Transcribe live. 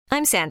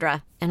I'm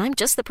Sandra, and I'm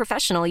just the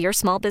professional your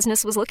small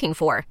business was looking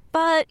for.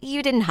 But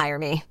you didn't hire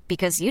me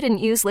because you didn't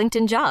use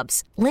LinkedIn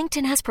Jobs.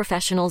 LinkedIn has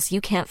professionals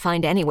you can't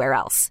find anywhere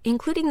else,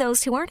 including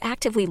those who aren't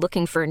actively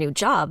looking for a new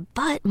job,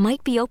 but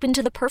might be open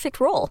to the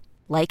perfect role,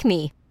 like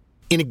me.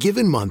 In a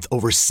given month,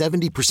 over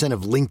 70%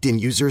 of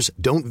LinkedIn users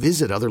don't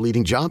visit other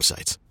leading job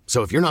sites.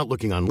 So if you're not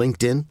looking on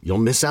LinkedIn, you'll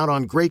miss out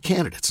on great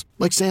candidates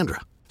like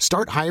Sandra.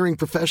 Start hiring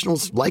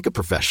professionals like a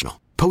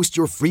professional. Post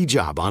your free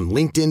job on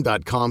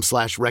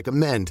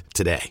linkedin.com/recommend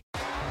today.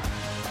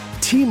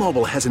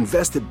 T-Mobile has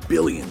invested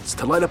billions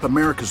to light up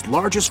America's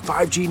largest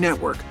 5G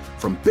network,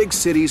 from big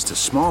cities to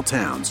small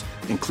towns,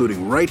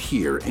 including right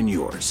here in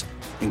yours.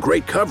 And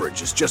great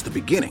coverage is just the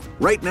beginning.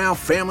 Right now,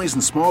 families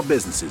and small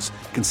businesses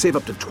can save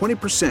up to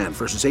 20%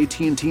 versus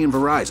AT&T and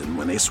Verizon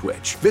when they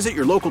switch. Visit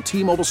your local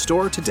T-Mobile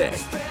store today.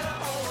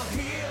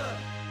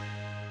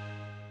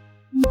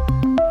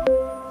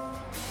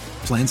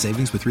 Plan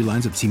savings with 3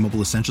 lines of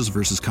T-Mobile Essentials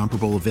versus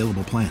comparable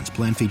available plans.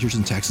 Plan features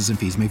and taxes and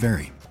fees may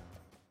vary.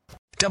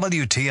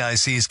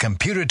 WTIC's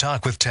Computer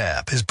Talk with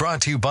Tab is brought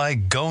to you by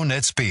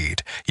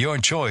GoNetspeed, your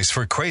choice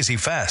for crazy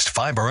fast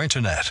fiber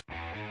internet.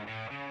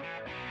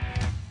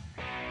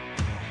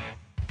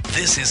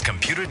 This is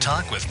Computer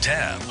Talk with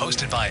Tab,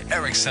 hosted by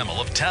Eric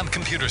Semmel of Tab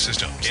Computer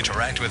Systems.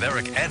 Interact with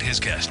Eric and his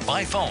guest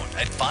by phone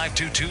at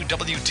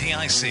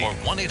 522-WTIC or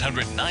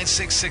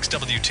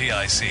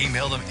 1-800-966-WTIC.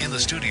 Email them in the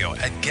studio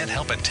at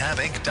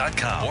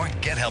gethelp@tabinc.com or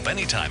get help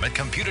anytime at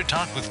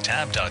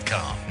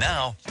computertalkwithtab.com.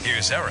 Now,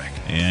 here's Eric.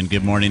 And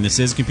good morning. This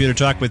is Computer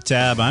Talk with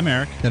Tab. I'm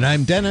Eric. And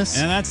I'm Dennis.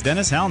 And that's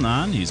Dennis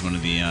Halnon. He's one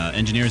of the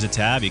engineers at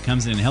Tab. He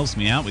comes in and helps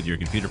me out with your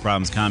computer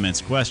problems, comments,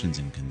 questions,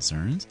 and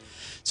concerns.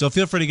 So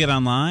feel free to get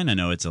online. I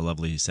know it's a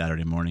lovely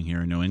Saturday morning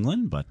here in New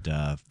England, but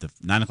the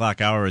 9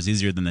 o'clock hour is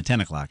easier than the 10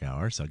 o'clock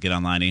hour. So get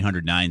online,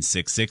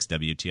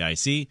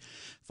 800-966-WTIC,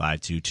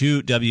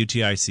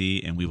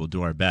 522-WTIC, and we will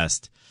do our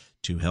best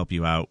to help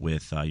you out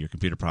with your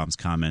computer problems,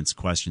 comments,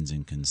 questions,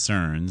 and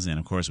concerns. And,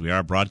 of course, we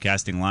are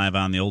broadcasting live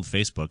on the old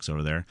Facebooks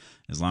over there,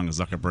 as long as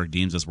Zuckerberg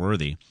deems us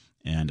worthy.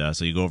 And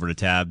so you go over to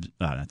Tab,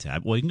 not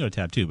Tab, well, you can go to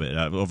Tab too, but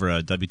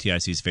over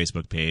WTIC's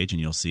Facebook page,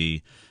 and you'll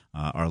see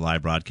our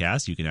live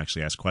broadcast. You can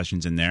actually ask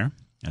questions in there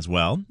as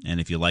well. And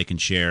if you like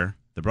and share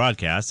the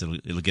broadcast,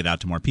 it'll get out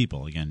to more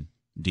people, again,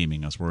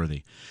 deeming us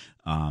worthy.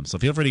 So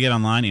feel free to get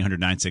online,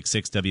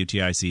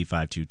 800-966-WTIC,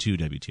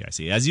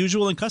 522-WTIC. As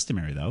usual and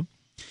customary, though,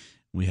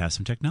 we have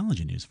some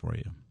technology news for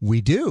you.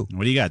 We do.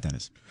 What do you got,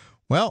 Dennis?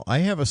 Well, I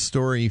have a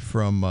story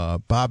from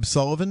Bob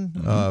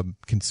Sullivan,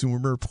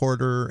 consumer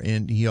reporter,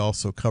 and he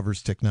also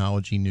covers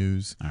technology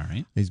news. All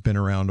right. He's been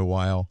around a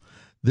while.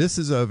 This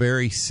is a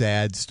very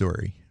sad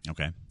story.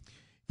 Okay.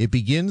 It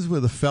begins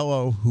with a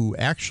fellow who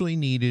actually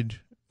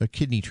needed a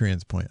kidney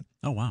transplant.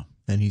 Oh, wow.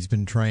 And he's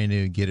been trying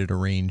to get it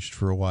arranged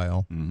for a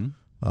while,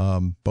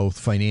 both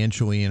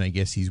financially, and I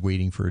guess he's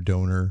waiting for a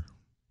donor.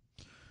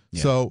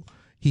 Yeah. So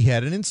he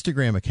had an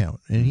Instagram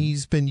account, and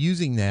he's been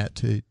using that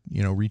to,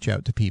 reach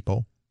out to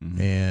people.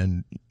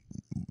 And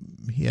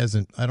he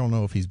hasn't, I don't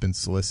know if he's been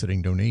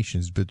soliciting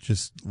donations, but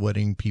just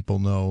letting people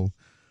know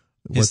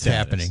what's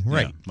happening.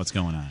 Right. Yeah, what's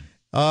going on.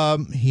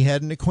 He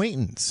had an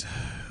acquaintance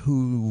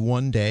who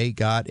one day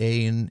got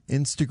an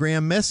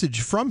Instagram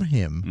message from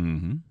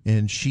him,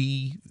 and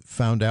she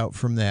found out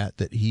from that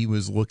he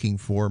was looking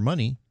for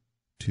money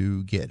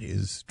to get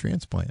his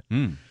transplant.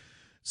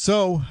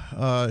 So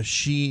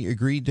she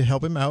agreed to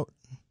help him out.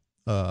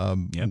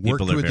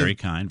 People are very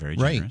kind, very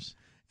generous. Right.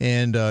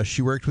 And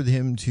she worked with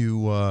him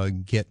to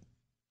get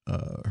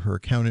her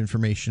account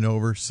information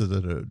over so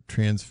that a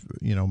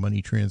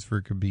money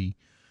transfer could be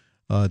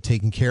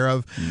taken care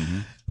of.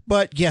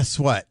 But guess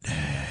what?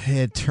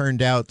 It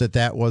turned out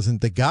that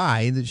wasn't the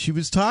guy that she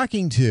was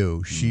talking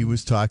to. She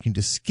was talking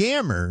to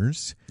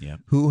scammers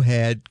who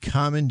had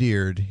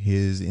commandeered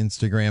his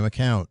Instagram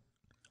account.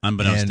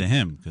 Unbeknownst to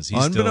him.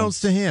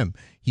 To him.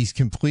 He's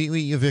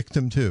completely a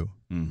victim, too,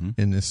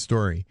 in this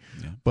story.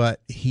 Yeah.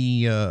 But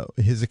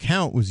his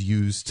account was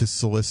used to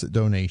solicit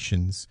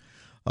donations.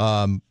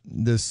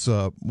 This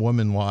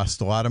woman lost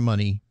a lot of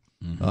money.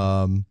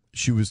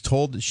 She was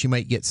told that she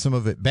might get some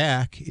of it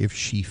back if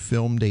she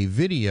filmed a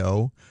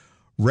video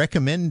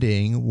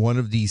recommending one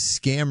of these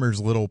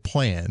scammers' little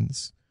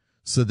plans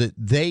so that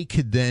they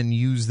could then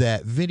use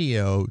that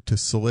video to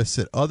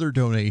solicit other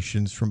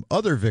donations from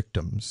other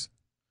victims.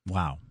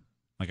 Wow.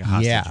 Like a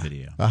hostage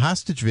video. A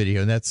hostage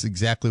video, and that's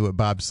exactly what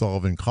Bob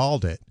Sullivan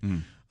called it.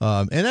 And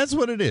that's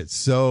what it is.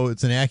 So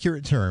it's an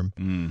accurate term.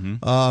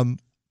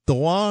 The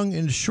long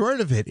and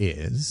short of it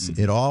is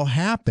it all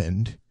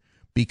happened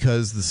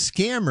because the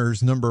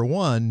scammers, number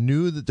one,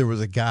 knew that there was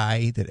a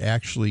guy that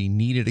actually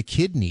needed a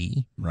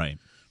kidney. Right.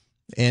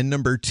 And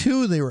number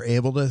two, they were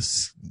able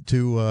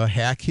to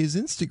hack his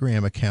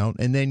Instagram account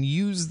and then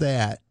use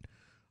that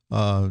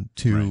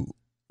to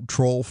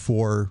troll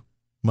for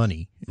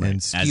money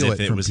and steal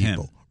it from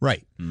people. Him.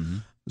 Right.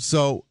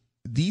 So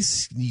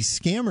these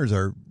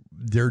scammers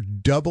they're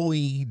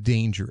doubly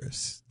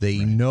dangerous.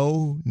 They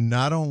know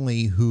not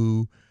only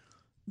who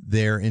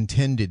their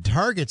intended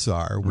targets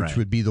are, which Right.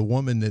 would be the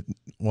woman that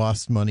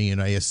lost money,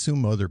 and I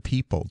assume other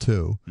people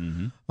too.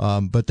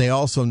 But they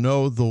also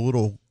know the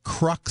little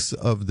crux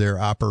of their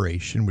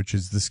operation, which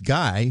is this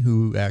guy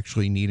who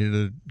actually needed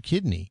a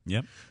kidney.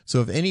 Yep.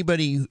 So if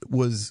anybody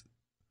was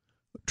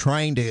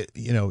trying to,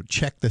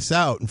 check this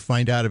out and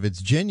find out if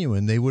it's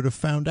genuine, they would have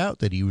found out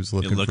that he was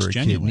looking looks for a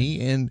genuine.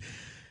 kidney. And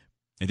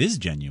It is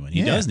genuine. He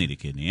Yeah. does need a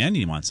kidney, and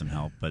he wants some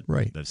help, but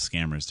Right. the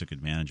scammers took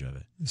advantage of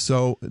it.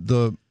 so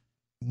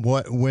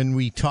when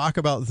we talk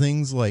about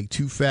things like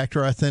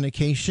two-factor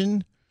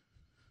authentication,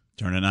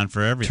 Turn it on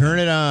for everything. turn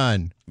it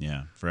on.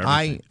 Yeah, for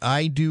everything.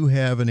 I do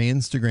have an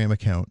Instagram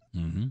account.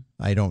 Mm-hmm.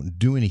 I don't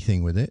do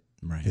anything with it.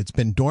 Right. It's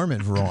been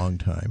dormant for a long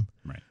time.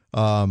 Right.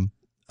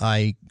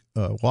 I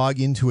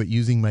log into it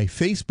using my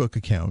Facebook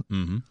account,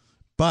 Mm-hmm.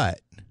 but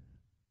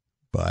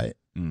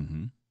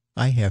Mm-hmm.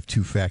 I have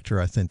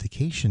two-factor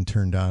authentication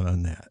turned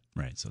on that.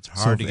 Right. So it's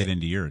hard to if get it-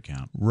 into your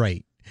account.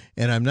 Right.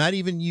 And I'm not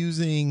even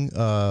using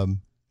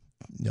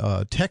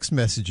text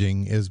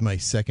messaging as my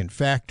second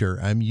factor.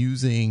 I'm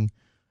using,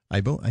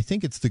 I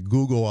think it's the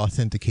Google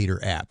Authenticator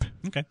app.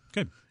 Okay,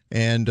 good.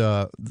 And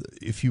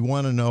if you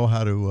want to know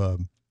how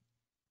to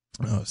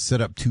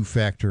set up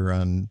two-factor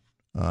on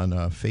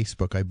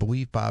Facebook, I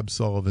believe Bob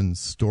Sullivan's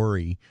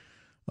story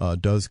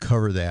does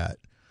cover that.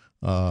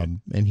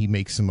 And he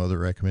makes some other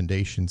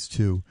recommendations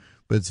too.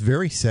 But it's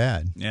very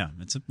sad. Yeah,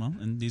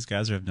 and these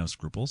guys have no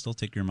scruples. They'll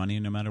take your money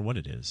no matter what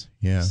it is.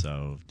 Yeah.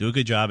 So do a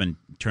good job and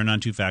turn on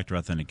two-factor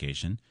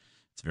authentication.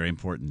 It's very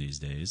important these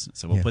days.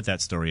 So we'll put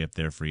that story up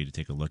there for you to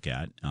take a look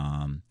at.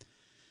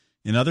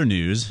 In other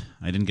news,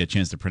 I didn't get a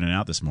chance to print it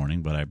out this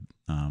morning, but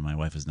my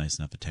wife was nice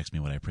enough to text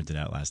me what I printed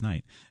out last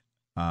night.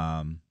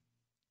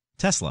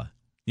 Tesla.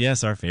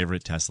 Yes, our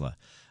favorite Tesla.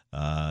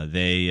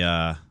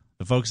 The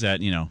folks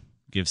that,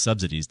 give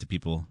subsidies to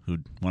people who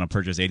want to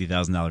purchase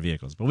 $80,000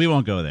 vehicles, but we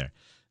won't go there.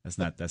 That's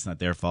not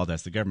their fault.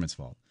 That's the government's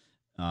fault.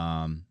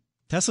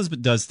 Tesla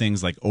does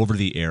things like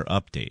over-the-air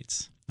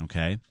updates.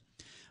 Okay,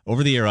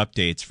 over-the-air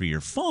updates for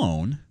your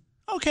phone.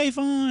 Okay,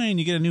 fine.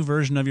 You get a new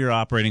version of your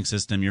operating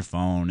system, your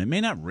phone. It may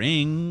not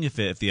ring if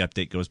the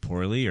update goes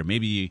poorly, or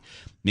maybe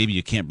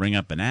you can't bring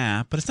up an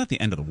app, but it's not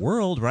the end of the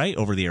world, right?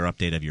 Over-the-air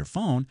update of your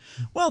phone.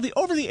 Well, the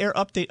over-the-air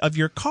update of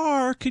your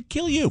car could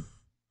kill you.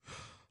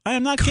 I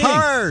am not kidding.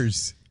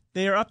 Cars!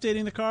 They are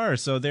updating the car.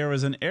 So there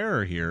was an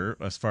error here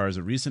as far as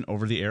a recent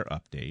over-the-air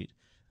update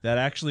that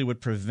actually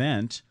would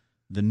prevent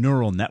the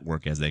neural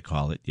network, as they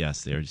call it.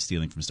 Yes, they're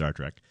stealing from Star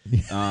Trek.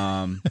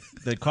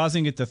 That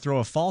causing it to throw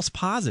a false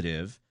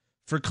positive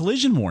for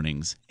collision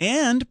warnings.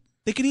 And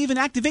they could even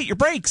activate your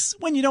brakes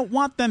when you don't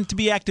want them to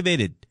be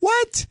activated.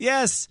 What?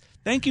 Yes.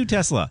 Thank you,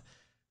 Tesla.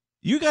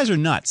 You guys are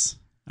nuts.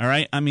 All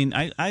right. I mean,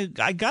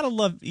 I got to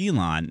love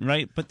Elon,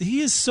 right? But he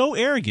is so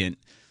arrogant.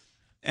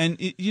 And,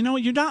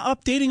 you're not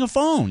updating a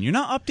phone. You're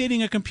not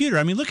updating a computer.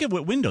 I mean, look at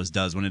what Windows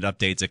does when it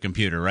updates a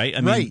computer, right?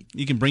 I mean, Right.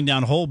 You can bring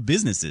down whole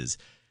businesses.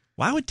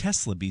 Why would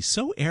Tesla be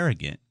so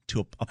arrogant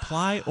to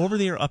apply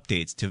over-the-air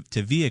updates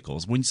to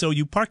vehicles so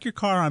you park your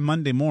car on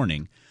Monday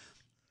morning,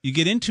 you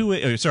get into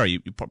it,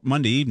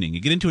 Monday evening, you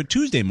get into it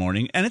Tuesday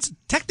morning, and it's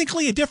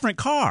technically a different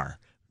car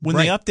when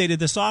they updated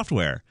the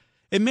software.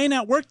 It may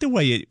not work the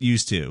way it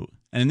used to.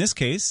 And in this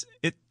case,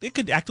 it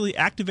could actually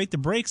activate the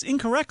brakes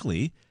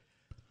incorrectly.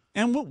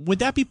 And would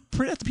that be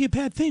a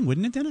bad thing,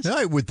 wouldn't it, Dennis? No,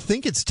 I would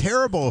think it's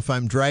terrible if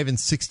I'm driving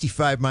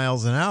 65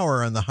 miles an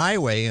hour on the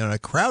highway, on a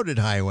crowded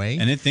highway.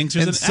 And it thinks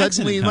there's an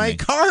suddenly accident my coming.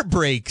 car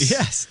breaks.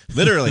 Yes,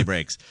 literally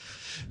breaks.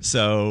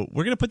 So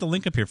we're going to put the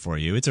link up here for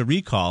you. It's a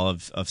recall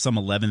of some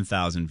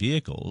 11,000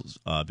 vehicles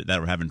that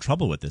were having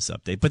trouble with this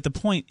update. But the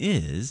point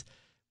is,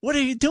 what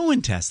are you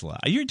doing, Tesla?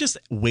 You're just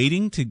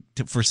waiting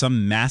for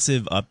some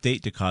massive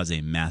update to cause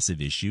a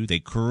massive issue. They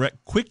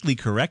quickly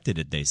corrected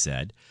it, they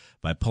said,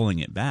 by pulling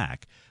it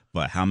back.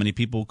 But how many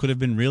people could have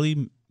been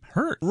really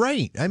hurt?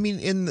 Right. I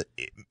mean,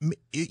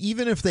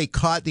 even if they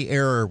caught the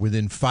error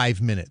within 5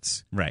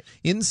 minutes, right,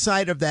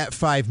 inside of that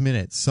 5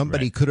 minutes,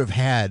 somebody could have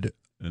had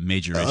a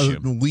major issue,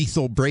 a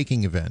lethal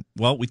braking event.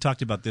 Well, we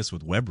talked about this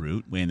with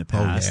WebRoot way in the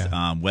past. Oh,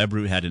 yeah.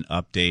 WebRoot had an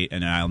update,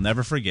 and I'll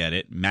never forget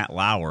it. Matt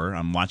Lauer,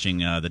 I'm watching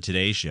the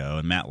Today Show,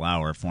 and Matt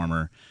Lauer,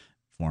 former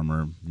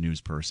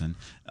news person,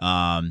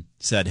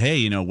 said,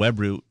 hey,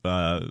 WebRoot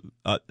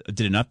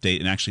did an update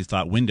and actually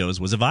thought Windows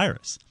was a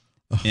virus.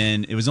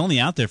 And it was only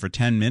out there for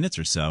 10 minutes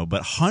or so,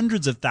 but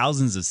hundreds of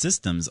thousands of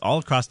systems all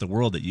across the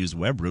world that used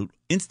WebRoot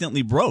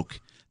instantly broke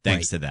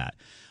thanks to that.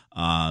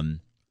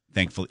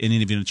 Thankfully, and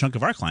even a chunk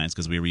of our clients,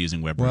 because we were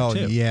using WebRoot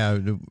too. Yeah,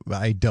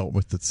 I dealt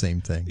with the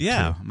same thing.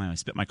 Yeah, too. I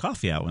spit my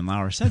coffee out when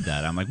Lauer said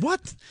that. I'm like,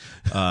 what?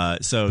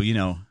 So,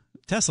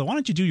 Tesla, why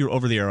don't you do your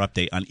over-the-air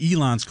update on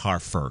Elon's car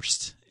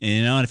first?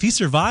 And if he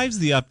survives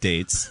the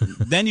updates,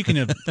 then you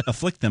can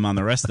afflict them on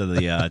the rest of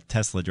the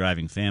Tesla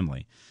driving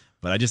family.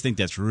 But I just think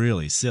that's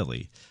really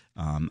silly.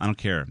 I don't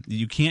care.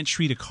 You can't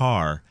treat a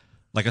car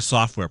like a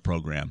software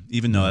program,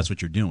 even though that's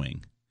what you're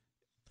doing.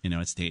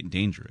 It's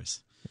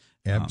dangerous.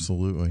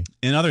 Absolutely.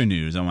 In other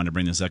news, I want to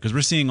bring this up because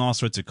we're seeing all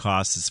sorts of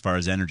costs as far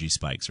as energy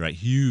spikes, right?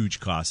 Huge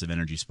costs of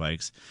energy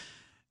spikes.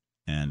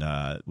 and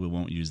we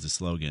won't use the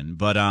slogan.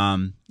 But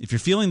if you're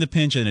feeling the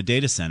pinch in a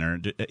data center,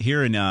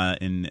 here in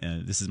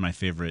this is my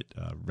favorite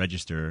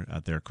register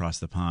out there across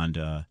the pond,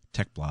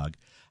 Tech Blog.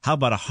 How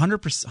about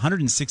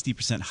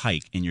 160%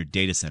 hike in your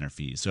data center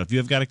fees? So if you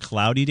have got a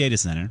cloudy data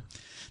center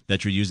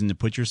that you're using to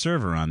put your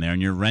server on there,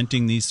 and you're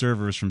renting these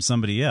servers from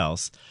somebody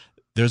else,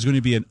 there's going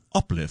to be an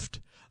uplift,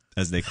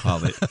 as they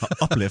call it,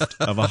 uplift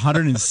of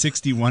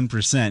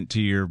 161%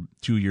 to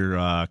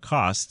your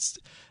costs,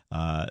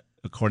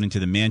 according to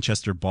the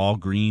Manchester Ball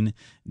Green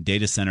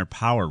Data Center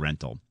Power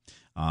Rental.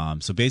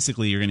 So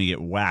basically, you're going to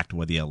get whacked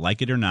whether you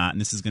like it or not,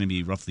 and this is going to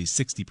be roughly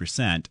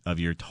 60% of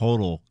your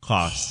total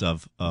costs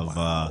of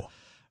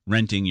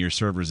renting your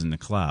servers in the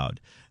cloud.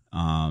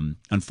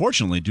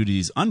 Unfortunately, due to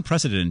these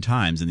unprecedented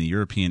times in the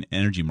European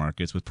energy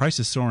markets, with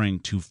prices soaring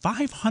to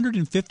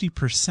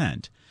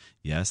 550%,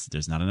 yes,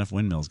 there's not enough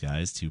windmills,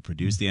 guys, to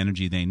produce the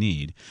energy they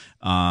need.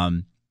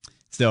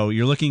 So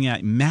you're looking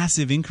at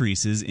massive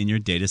increases in your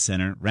data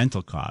center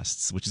rental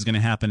costs, which is going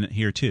to happen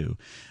here too.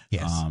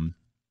 Yes.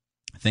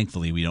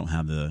 Thankfully, we don't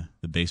have the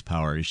base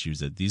power issues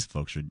that these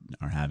folks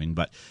are having,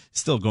 but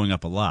still going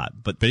up a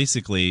lot. But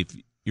basically,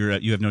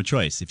 you have no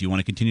choice. If you want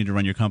to continue to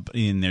run your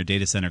company in their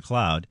data center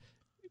cloud,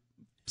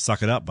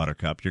 suck it up,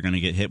 Buttercup. You're going to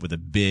get hit with a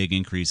big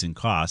increase in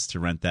cost to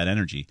rent that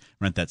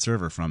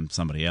server from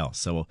somebody else.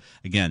 So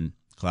again,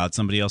 cloud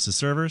somebody else's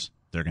servers,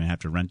 they're going to have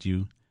to rent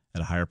you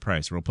at a higher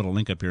price. We'll put a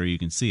link up here. You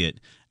can see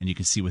it, and you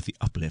can see what the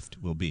uplift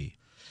will be.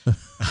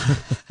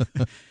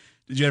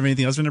 Did you have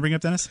anything else you want to bring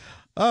up, Dennis?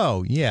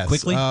 Oh, yes.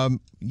 Quickly?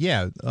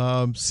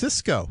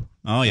 Cisco.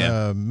 Oh,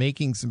 yeah.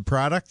 Making some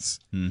products.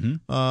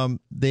 Mm-hmm.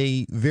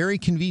 They very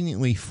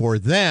conveniently for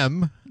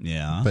them,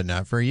 but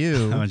not for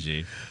you, oh,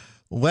 gee.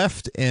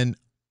 left an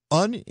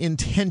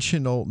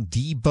unintentional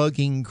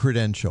debugging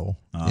credential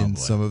in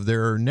some of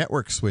their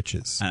network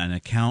switches. An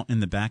account in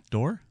the back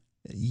door?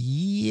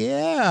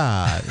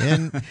 Yeah.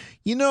 And,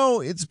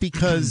 it's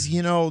because,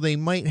 they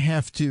might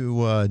have to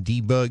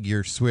debug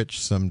your switch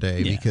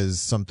someday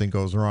because something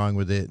goes wrong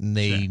with it, and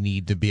they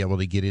need to be able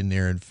to get in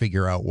there and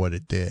figure out what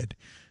it did.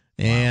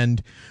 Wow.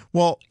 And,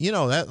 well,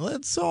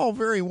 that's all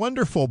very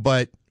wonderful,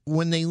 but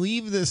when they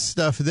leave this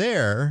stuff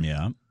there,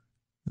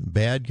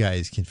 bad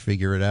guys can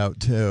figure it out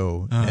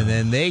too, and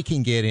then they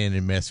can get in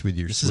and mess with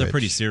your switch. This is a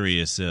pretty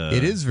serious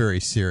it is very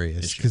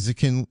serious because it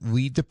can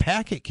lead to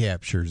packet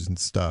captures and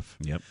stuff.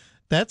 Yep.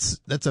 That's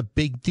a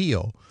big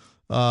deal.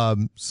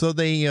 So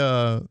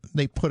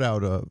they put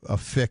out a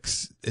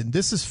fix, and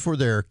this is for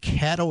their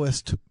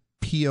Catalyst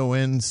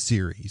PON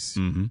series.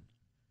 Mm-hmm.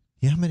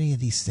 You know how many of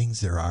these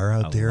things there are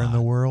out there in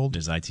the world?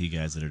 There's IT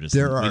guys that are just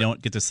we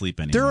don't get to sleep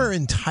anymore. There are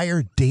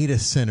entire data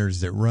centers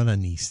that run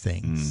on these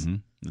things. Mm-hmm.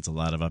 It's a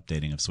lot of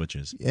updating of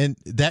switches. And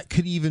that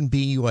could even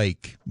be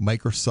like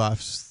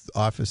Microsoft's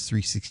Office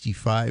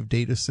 365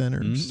 data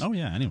centers. Oh,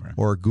 yeah, anywhere.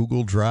 Or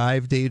Google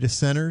Drive data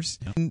centers.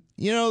 Yep. And,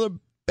 the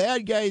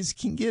bad guys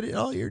can get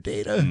all your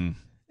data.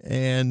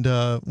 And,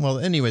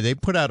 anyway, they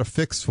put out a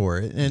fix for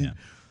it. And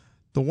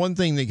the one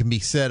thing that can be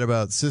said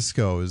about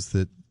Cisco is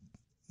that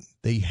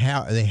they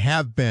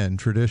have been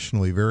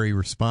traditionally very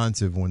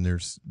responsive when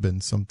there's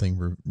been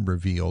something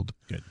revealed.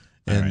 Good.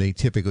 And they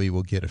typically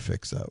will get a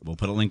fix out. We'll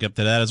put a link up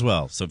to that as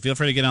well. So feel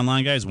free to get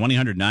online, guys.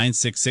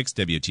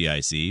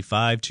 1-800-966-WTIC,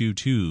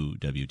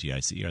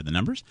 522-WTIC are the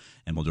numbers.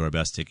 And we'll do our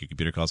best to take your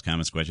computer calls,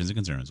 comments, questions, and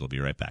concerns. We'll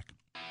be right back.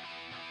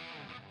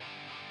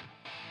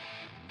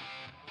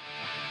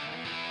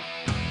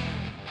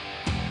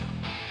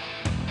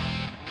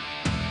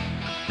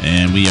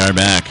 And we are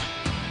back.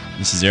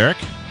 This is Eric.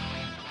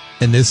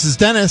 And this is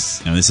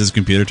Dennis. And this is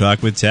Computer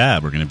Talk with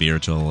Tab. We're going to be here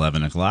till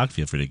 11 o'clock.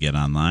 Feel free to get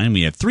online.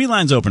 We have 3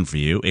 lines open for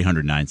you,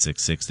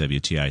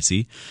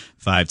 800-966-WTIC,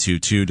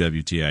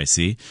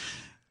 522-WTIC.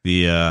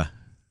 The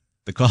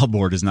call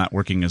board is not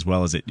working as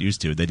well as it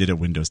used to. They did a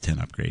Windows 10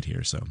 upgrade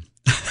here, so...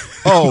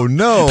 Oh,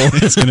 no. We're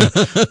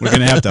going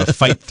to have to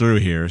fight through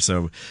here,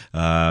 so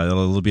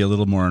it'll be a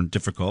little more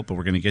difficult, but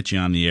we're going to get you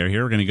on the air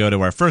here. We're going to go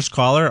to our first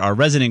caller, our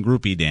resident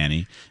groupie,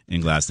 Danny, in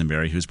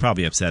Glastonbury, who's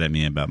probably upset at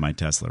me about my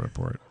Tesla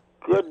report.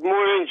 Good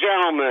morning,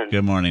 gentlemen.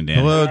 Good morning,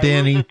 Danny. Hello,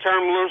 Danny. I use the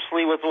term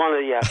loosely with one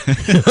of you.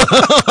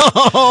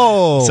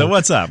 Oh! So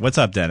what's up? What's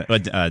up, Danny? Hey,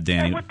 what the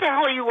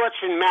hell are you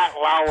watching Matt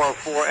Lauer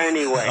for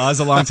anyway? Oh, that was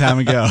a long time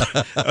ago.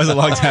 Oh, my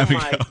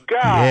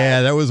God.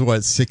 Yeah, that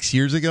was, 6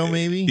 years ago,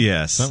 maybe?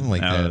 Yes. Something like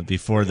that.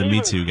 Before the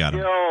Me Too got him.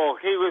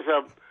 He was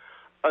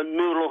a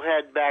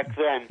noodlehead back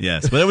then.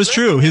 Yes, but it was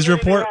true. His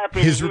report... I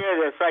used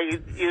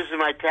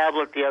my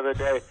tablet the other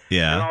day.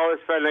 Yeah. And all of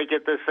a sudden I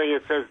get this thing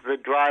that says the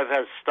drive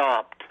has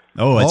stopped.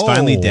 Oh, it's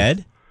finally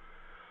dead?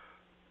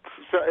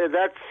 So is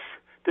that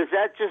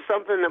just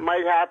something that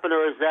might happen,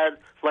 or is that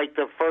like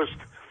the first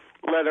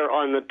letter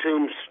on the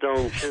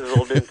tombstone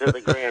chiseled into the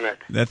granite?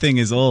 That thing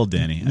is old,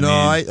 Danny.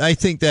 I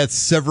think that's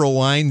several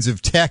lines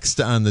of text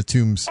on the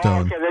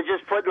tombstone. Okay, they're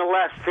just putting the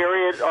last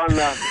period on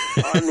the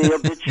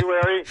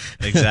obituary.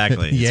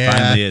 Exactly.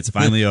 Yeah. It's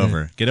finally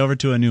over. Get over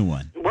to a new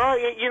one. Well,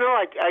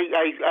 I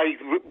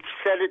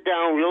set it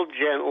down real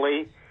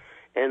gently,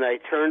 and I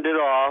turned it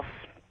off.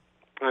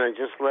 and I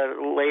just let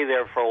it lay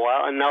there for a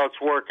while, and now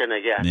it's working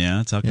again. Yeah,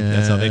 that's how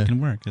they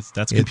can work.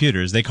 That's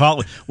computers. They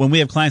call when we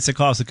have clients that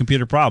call us with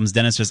computer problems.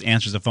 Dennis just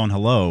answers the phone,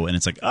 hello, and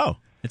it's like, oh,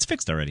 it's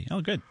fixed already.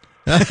 Oh, good.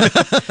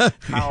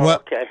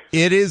 Okay.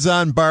 It is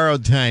on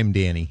borrowed time,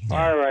 Danny.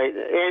 All right.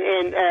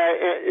 And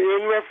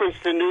in reference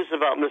to news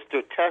about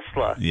Mr.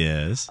 Tesla,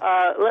 yes.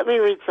 Let me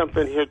read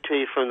something here to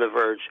you from The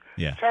Verge.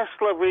 Yeah.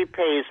 Tesla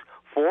repays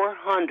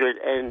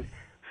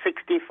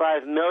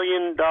 $465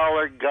 million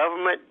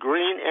government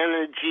green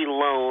energy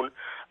loan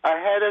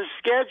ahead of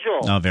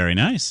schedule. Oh, very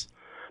nice.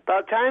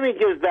 About time he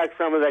gives back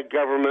some of that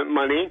government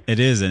money. It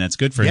is, and it's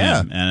good for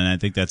him, and I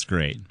think that's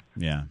great.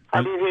 Yeah.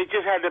 I mean, he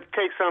just had to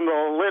take some of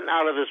the lint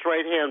out of his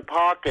right-hand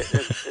pocket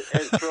and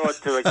throw it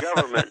to the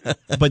government.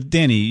 But,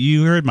 Danny,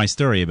 you heard my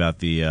story about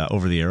the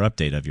over-the-air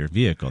update of your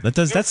vehicle. That's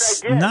I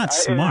did. not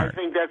smart. I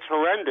think that's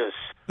horrendous.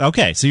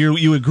 Okay, so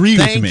you agree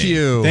with me. Thank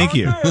you. Thank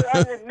you.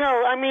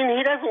 No, I mean,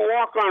 he doesn't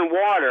walk on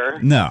water.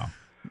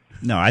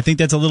 No, I think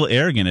that's a little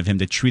arrogant of him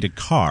to treat a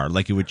car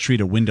like he would treat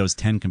a Windows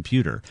 10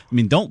 computer. I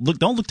mean, don't look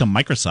to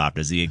Microsoft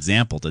as the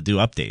example to do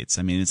updates.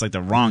 I mean, it's like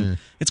the wrong.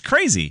 It's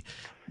crazy.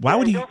 Why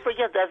would he? Don't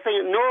forget that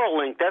thing,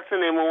 Neuralink. That's the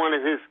name of one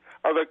of his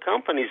other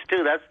companies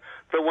too. That's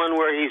the one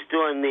where he's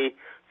doing the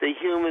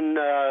human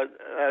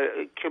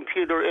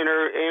computer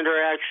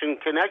interaction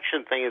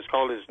connection thing. Is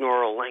called his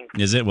Neuralink.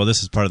 Is it? Well,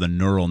 this is part of the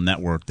neural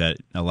network that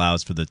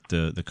allows for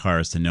the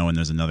cars to know when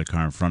there's another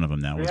car in front of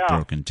them that was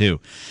broken too.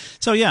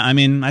 So yeah, I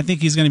mean, I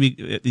think he's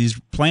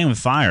playing with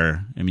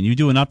fire. I mean, you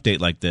do an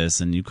update like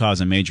this and you cause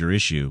a major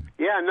issue.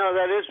 Yeah, no,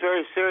 that is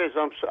very serious.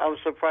 I'm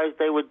surprised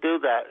they would do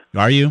that.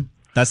 Are you?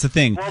 That's the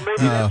thing. Well,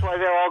 maybe that's why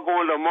they're all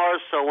going to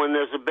Mars, so when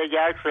there's a big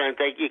accident,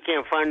 you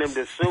can't find them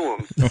to sue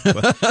him.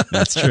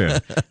 That's true.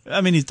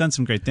 I mean, he's done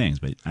some great things,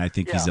 but I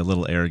think he's a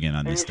little arrogant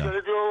on this stuff. He's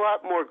going to do a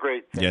lot more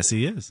great things. Yes,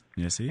 he is.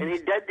 And he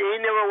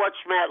never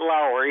watched Matt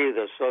Lauer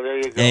either, so there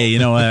you go. Hey, you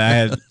know what?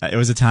 It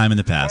was a time in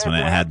the past when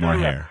I had more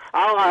hair.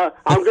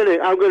 I'm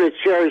gonna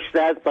cherish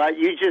that thought.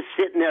 You just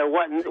sitting there,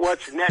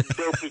 what's Net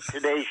Dopey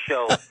Today's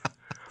show?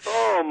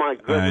 Oh, my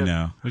goodness. I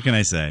know. What can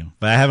I say?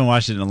 But I haven't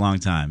watched it in a long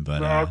time.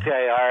 But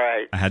okay, all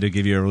right. I had to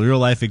give you a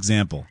real-life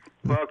example.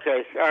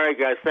 Okay. All right,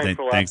 guys. Thanks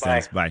a lot.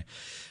 Thanks. Bye.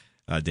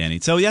 Danny.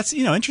 So that's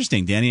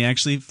interesting. Danny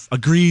actually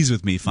agrees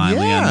with me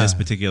finally on this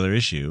particular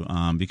issue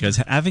because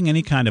having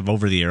any kind of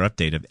over-the-air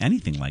update of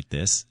anything like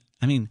this,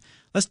 I mean,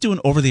 let's do an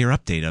over-the-air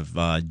update of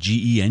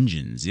GE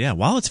engines. Yeah,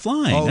 while it's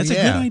flying. That's a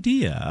good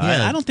idea.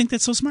 Yeah. I don't think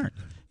that's so smart,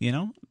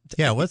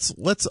 Yeah, let's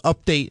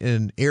update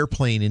an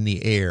airplane in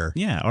the air.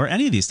 Yeah, or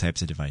any of these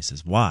types of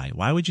devices. Why?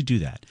 Why would you do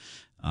that?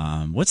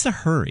 What's the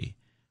hurry?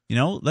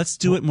 Let's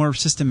do it more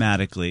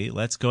systematically.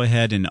 Let's go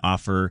ahead and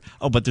offer.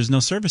 Oh, but there's no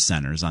service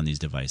centers on these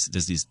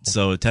devices.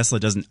 So Tesla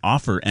doesn't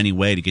offer any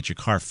way to get your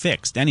car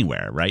fixed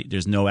anywhere, right?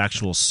 There's no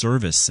actual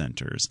service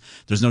centers.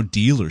 There's no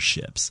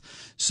dealerships.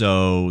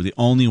 So the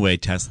only way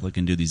Tesla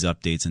can do these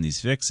updates and these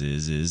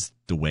fixes is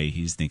the way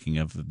he's thinking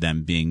of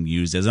them being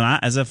used as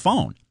a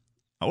phone.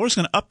 We're just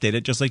going to update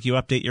it just like you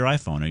update your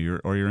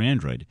iPhone or your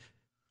Android.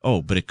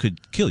 Oh, but it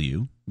could kill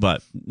you.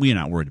 But we're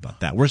not worried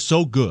about that. We're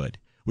so good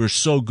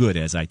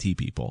as IT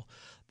people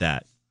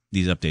that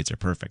these updates are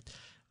perfect.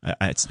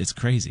 It's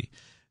crazy.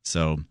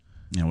 So,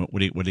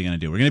 what are you going to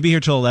do? We're going to be here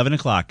till 11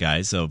 o'clock,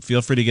 guys. So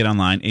feel free to get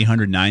online,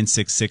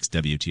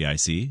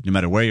 800-966-WTIC. No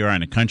matter where you are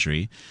in the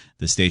country,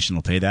 the station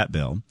will pay that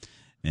bill.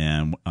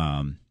 And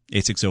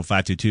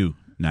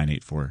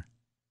 860-522-9843.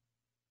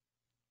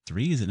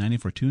 Is it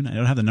 942? I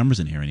don't have the numbers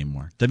in here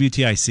anymore.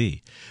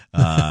 WTIC.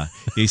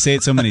 You say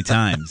it so many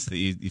times that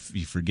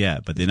you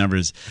forget. But the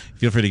numbers,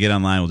 feel free to get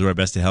online. We'll do our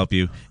best to help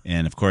you.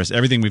 And, of course,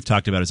 everything we've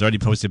talked about is already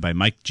posted by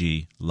Mike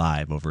G.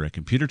 live over at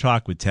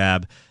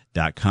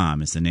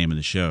ComputerTalkWithTab.com. It's the name of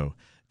the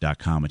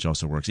show.com, which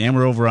also works. And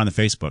we're over on the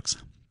Facebooks.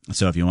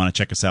 So if you want to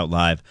check us out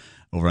live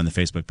over on the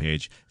Facebook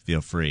page, feel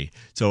free.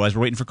 So as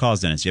we're waiting for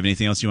calls, Dennis, do you have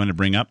anything else you want to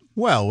bring up?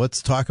 Well,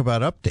 let's talk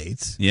about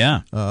updates.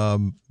 Yeah.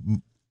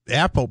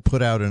 Apple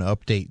put out an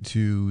update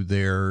to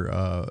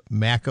their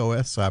Mac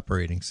OS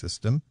operating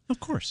system.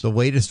 Of course. The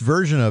latest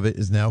version of it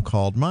is now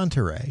called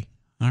Monterey.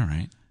 All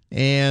right.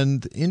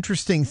 And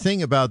interesting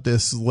thing about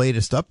this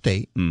latest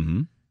update,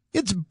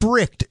 it's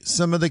bricked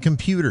some of the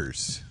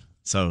computers.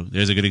 So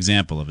there's a good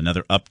example of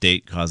another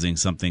update causing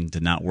something to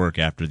not work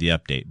after the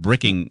update.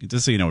 Bricking,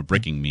 just so you know what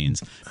bricking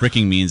means.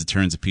 Bricking means it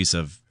turns a piece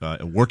of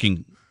a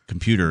working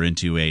computer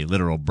into a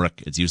literal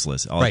brick. It's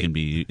useless. All it can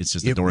be, it's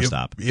just a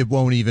doorstop. It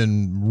won't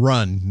even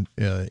run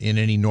in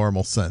any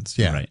normal sense.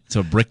 Yeah. Right.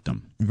 So bricked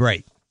them.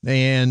 Right.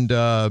 And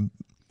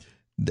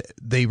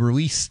they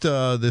released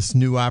this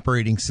new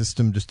operating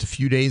system just a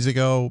few days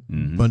ago.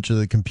 A bunch of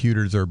the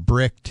computers are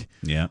bricked.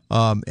 Yeah.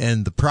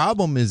 And the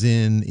problem is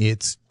in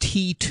its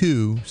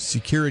T2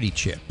 security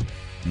chip.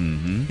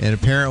 And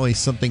apparently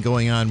something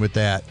going on with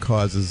that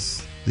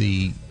causes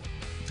the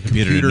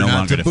computer no not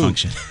longer to to boot.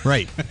 function.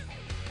 Right.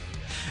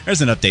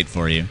 There's an update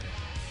for you.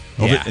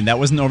 And that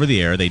wasn't over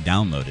the air. They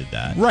downloaded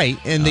that. Right,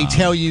 and they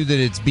tell you that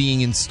it's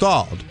being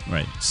installed.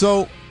 Right.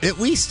 So at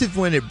least if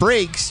when it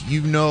breaks,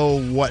 you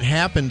know what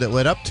happened that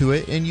led up to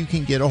it, and you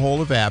can get a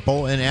hold of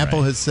Apple, and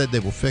Apple has said they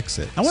will fix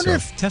it. I wonder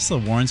if Tesla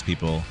warns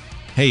people,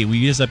 hey,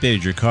 we just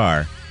updated your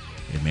car.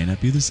 It may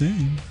not be the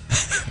same.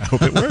 I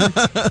hope it works.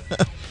 I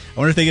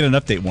wonder if they get an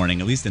update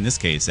warning. At least in this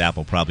case,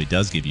 Apple probably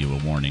does give you a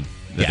warning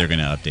that they're going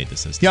to update the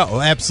system. Yeah,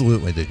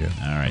 absolutely they do.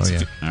 All right.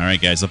 All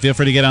right, guys. So feel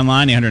free to get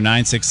online.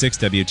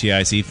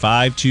 800-966-WTIC,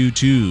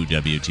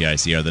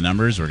 522-WTIC are the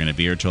numbers. We're going to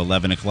be here till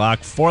 11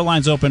 o'clock. 4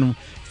 lines open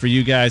for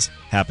you guys.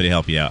 Happy to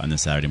help you out on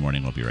this Saturday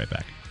morning. We'll be right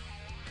back.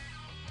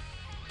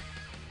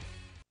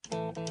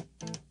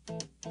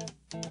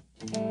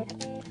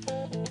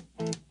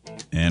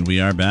 And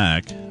we are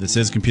back. This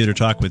is Computer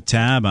Talk with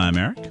Tab. I'm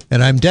Eric.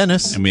 And I'm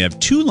Dennis. And we have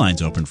 2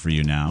 lines open for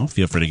you now.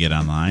 Feel free to get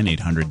online,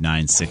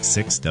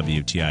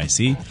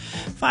 800-966-WTIC,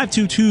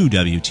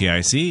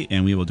 522-WTIC,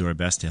 and we will do our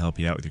best to help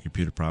you out with your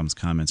computer problems,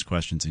 comments,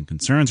 questions, and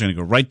concerns. We're going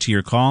to go right to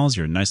your calls.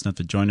 You're nice enough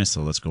to join us,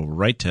 so let's go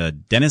right to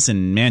Dennis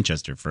in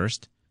Manchester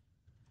first.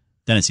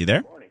 Dennis, you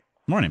there? Morning.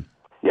 Morning.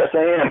 Yes, I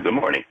am. Good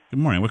morning. Good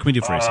morning. What can we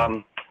do for you,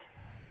 sir?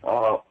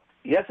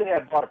 Yesterday I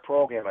bought a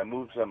program. I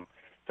moved some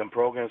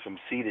programs from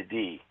C to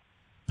D.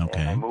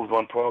 Okay. And I moved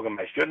one program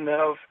I shouldn't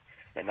have,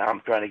 and now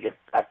I'm trying to get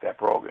back that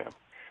program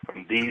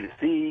from D to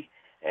C,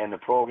 and the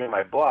program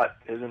I bought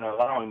isn't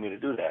allowing me to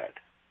do that.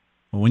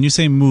 Well, when you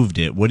say moved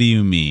it, what do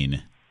you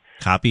mean?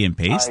 Copy and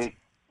paste?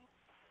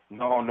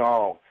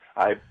 No.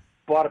 I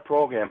bought a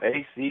program,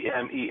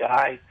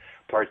 ACMEI,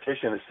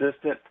 Partition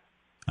Assistant,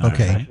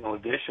 National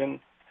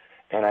Edition,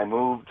 and I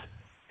moved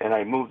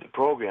the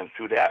program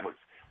through that with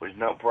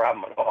no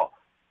problem at all.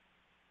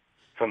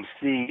 From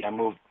C, I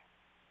moved.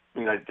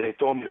 They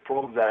told me the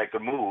programs that I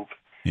could move.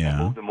 Yeah.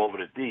 I moved them over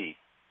to D.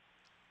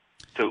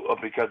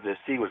 Because the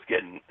C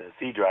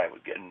drive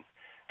was getting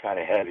kind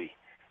of heavy,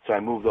 so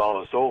I moved all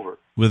this over.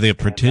 With a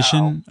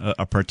partition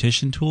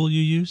tool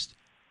you used?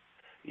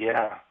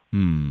 Yeah.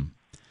 ACMEI.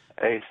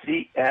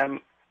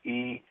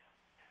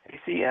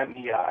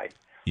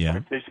 Yeah.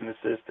 Partition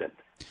Assistant.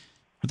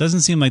 It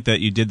doesn't seem like that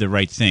you did the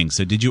right thing.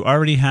 So did you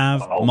already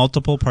have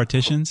multiple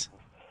partitions?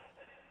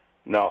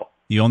 No.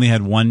 You only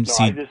had one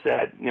C. No, I just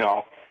said,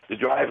 the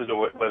drive is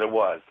what it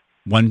was.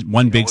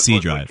 One big C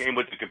drive. It came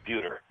with the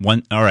computer.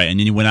 All right, and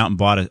then you went out and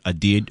bought a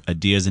D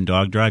as in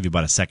dog drive? You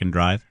bought a second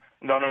drive?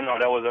 No,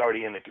 that was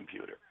already in the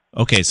computer.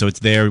 Okay, so it's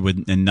there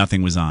and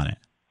nothing was on it.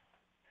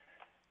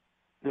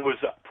 There was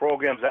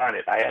programs on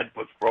it. I had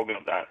put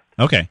programs on it.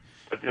 Okay.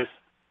 But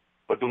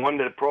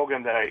the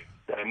program that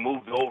I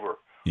moved over,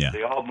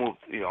 they all moved,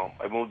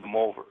 I moved them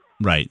over.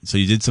 Right. So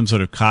you did some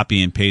sort of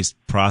copy and paste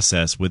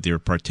process with your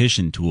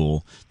partition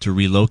tool to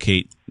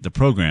relocate the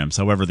programs.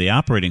 However, the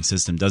operating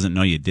system doesn't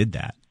know you did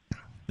that.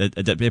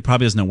 It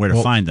probably doesn't know where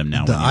to find them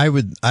now. I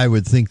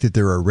would think that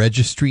there are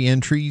registry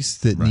entries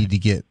that need to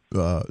get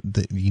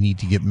that you need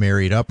to get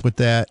married up with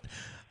that.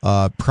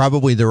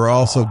 Probably there are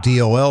also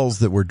DLLs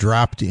that were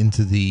dropped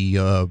into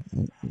the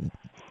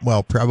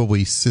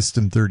probably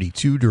System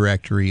 32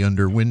 directory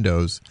under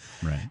Windows.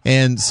 Right.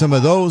 And some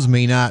of those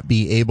may not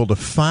be able to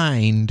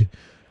find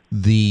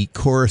the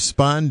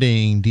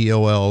corresponding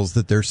DLLs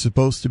that they're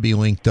supposed to be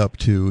linked up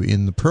to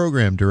in the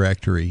program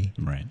directory.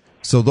 Right.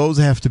 So those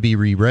have to be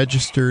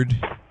re-registered.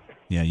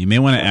 Yeah, you may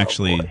want to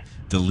actually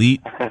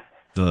delete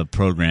the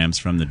programs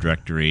from the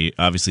directory,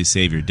 obviously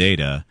save your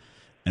data,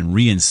 and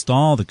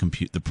reinstall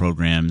the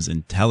programs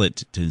and tell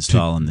it to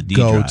install on the D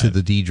drive. Go to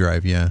the D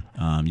drive, yeah.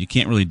 You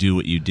can't really do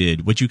what you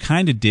did. What you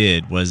kind of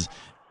did was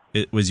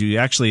you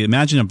actually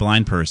imagine a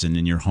blind person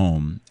in your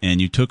home,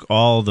 and you took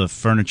all the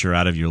furniture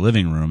out of your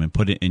living room and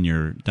put it in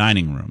your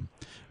dining room,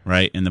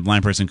 right? And the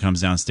blind person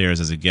comes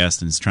downstairs as a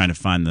guest and is trying to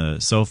find the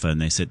sofa,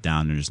 and they sit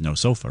down and there's no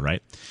sofa,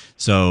 right?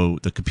 So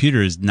the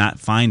computer is not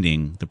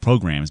finding the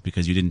programs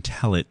because you didn't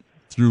tell it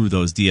through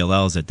those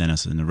DLLs that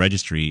Dennis and the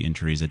registry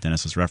entries that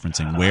Dennis was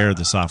referencing where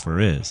the software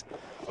is.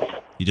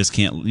 You just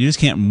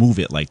can't move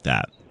it like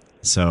that.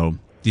 So,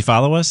 do you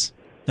follow us,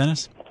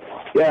 Dennis?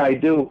 Yeah, I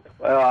do.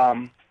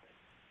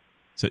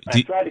 So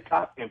I tried to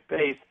copy and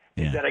paste.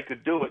 They said I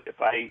could do it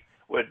if I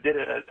did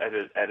it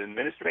as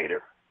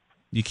administrator.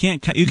 You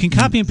can't. You can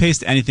copy and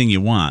paste anything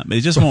you want, but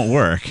it just won't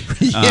work.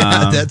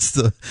 That's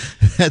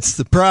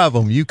the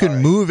problem. You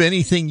can move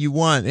anything you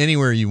want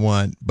anywhere you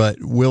want,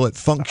 but will it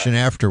function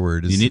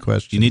afterward? Is the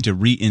question. You need to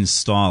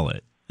reinstall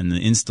it, and the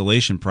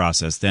installation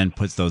process then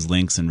puts those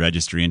links and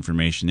registry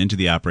information into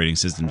the operating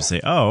system to say,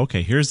 "Oh,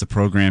 okay, here's the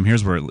program.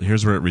 Here's where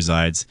it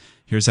resides.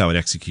 Here's how it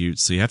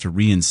executes." So you have to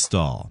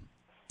reinstall.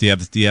 Do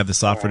you have the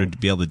software to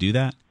be able to do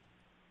that?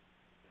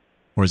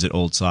 Or is it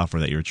old software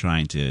that you're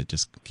trying to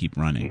just keep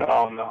running?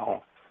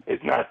 No,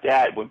 it's not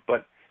that.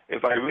 But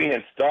if I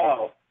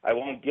reinstall, I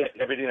won't get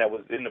everything that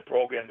was in the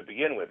program to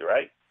begin with,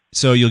 right?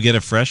 So you'll get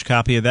a fresh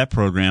copy of that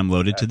program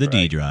loaded to the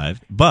D drive,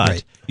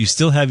 but you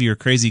still have your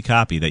crazy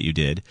copy that you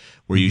did,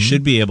 where you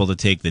should be able to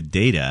take the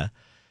data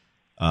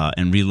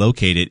and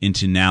relocate it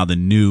into now the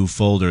new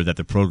folder that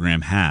the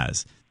program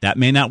has. That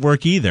may not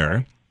work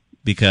either.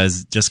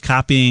 because just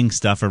copying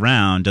stuff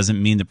around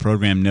doesn't mean the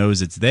program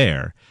knows it's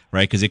there,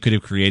 right? Because it could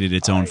have created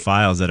its own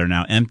files that are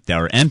now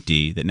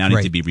empty that now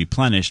need to be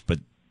replenished, but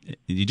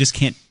you just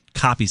can't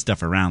copy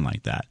stuff around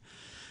like that.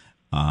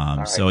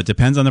 So it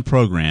depends on the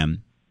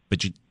program, but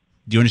do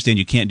you understand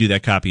you can't do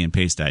that copy and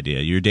paste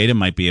idea? Your data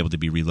might be able to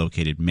be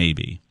relocated,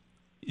 maybe.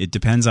 It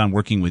depends on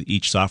working with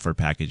each software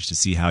package to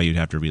see how you'd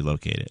have to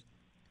relocate it.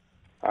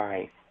 All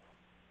right.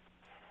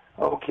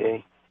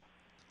 Okay.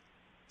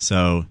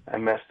 So I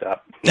messed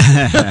up.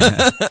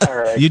 All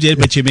right. You did,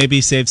 but you maybe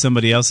saved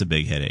somebody else a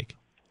big headache.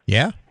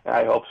 Yeah?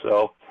 I hope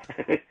so.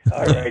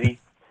 All righty.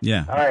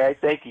 Yeah. All right.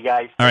 Thank you,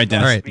 guys. All right,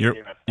 Dennis. All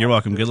right. You're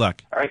welcome. Good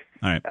luck. All right.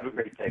 All right. Have a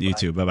great day. You Bye.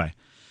 too. Bye-bye.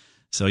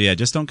 So, yeah,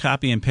 just don't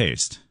copy and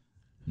paste.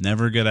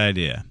 Never a good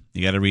idea.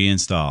 You got to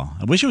reinstall.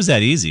 I wish it was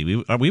that easy.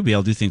 We'd be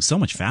able to do things so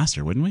much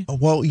faster, wouldn't we?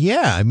 Well,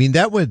 yeah. I mean,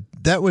 that would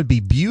be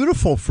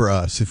beautiful for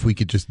us if we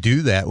could just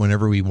do that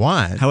whenever we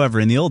want. However,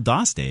 in the old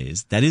DOS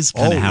days, that is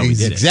kind of how we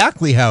did it.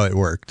 Exactly how it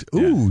worked.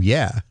 Ooh,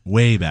 yeah.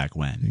 Way back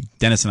when.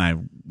 Dennis and I,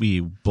 we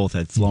both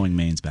had flowing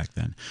manes back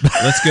then.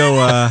 Let's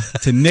go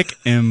to Nick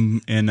in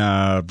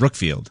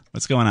Brookfield.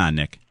 What's going on,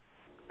 Nick?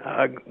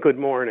 Good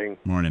morning.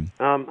 Morning.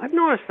 I've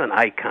noticed an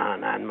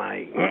icon on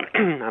my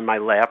on my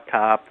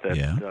laptop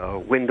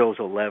that Windows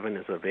 11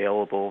 is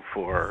available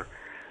for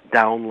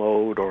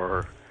download,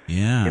 or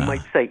it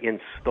might say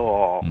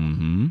install.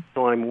 Mm-hmm.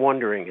 So I'm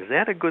wondering, is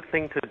that a good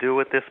thing to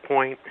do at this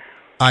point?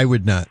 I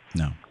would not.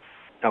 No.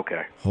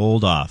 Okay.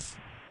 Hold off.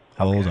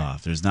 Hold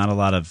off. There's not a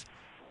lot of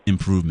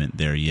improvement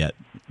there yet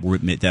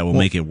that will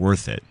make it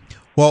worth it.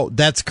 Well,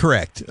 that's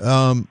correct.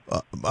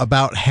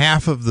 About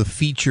half of the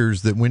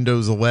features that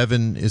Windows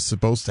 11 is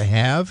supposed to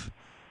have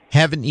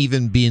haven't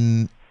even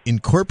been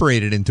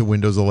incorporated into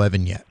Windows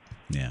 11 yet.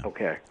 Yeah.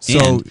 Okay. So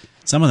and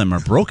some of them are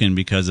broken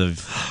because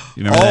of.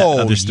 You remember that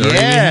other story?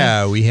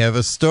 Yeah, we have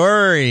a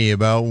story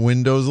about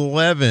Windows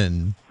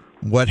 11.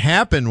 What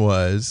happened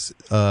was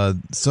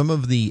some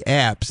of the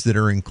apps that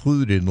are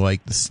included,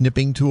 like the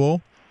snipping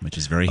tool, which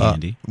is very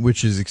handy,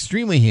 which is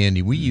extremely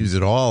handy. We use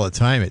it all the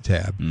time at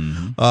Tab.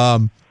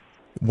 Mm-hmm.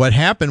 What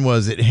happened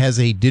was it has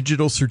a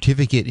digital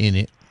certificate in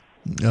it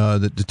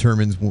that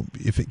determines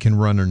if it can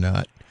run or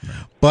not.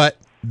 Right. But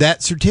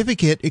that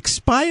certificate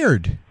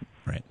expired.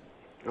 Right.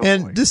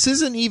 And this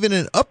isn't even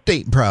an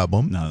update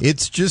problem. No.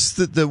 It's just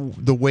that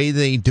the way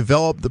they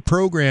developed the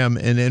program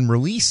and then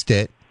released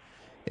it,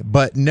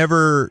 but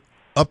never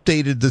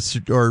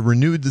updated or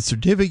renewed the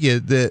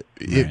certificate that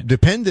it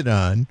depended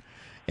on.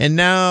 And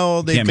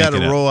now they've got to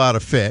roll out a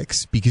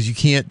fix because you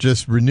can't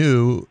just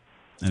renew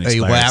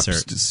a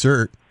lapsed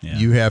cert. Yeah.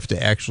 You have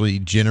to actually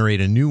generate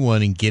a new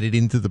one and get it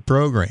into the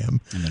program.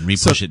 And then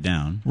re-push it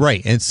down.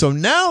 Right. And so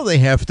now they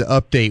have to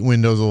update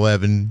Windows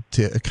 11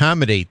 to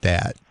accommodate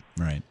that.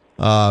 Right.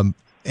 And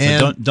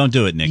so don't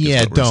do it, Nick.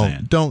 Yeah,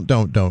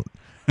 don't.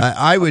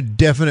 I would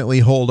definitely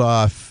hold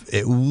off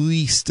at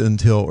least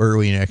until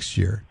early next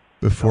year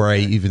before I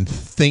even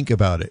think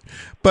about it.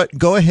 But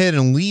go ahead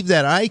and leave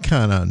that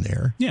icon on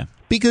there. Yeah.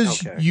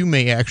 Because you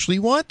may actually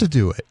want to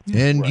do it,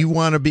 and you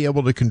want to be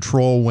able to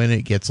control when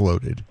it gets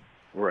loaded.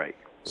 Right.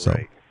 So.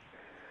 Right.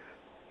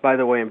 By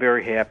the way, I'm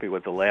very happy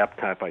with the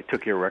laptop. I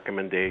took your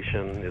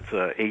recommendation. It's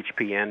a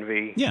HP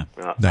Envy. Yeah.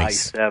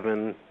 Nice.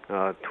 i7,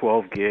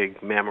 12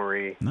 gig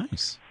memory.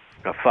 Nice.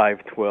 A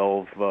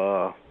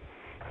 512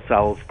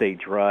 solid-state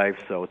drive.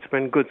 So it's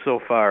been good so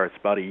far. It's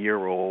about a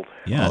year old.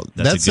 Yeah,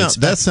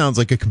 that sounds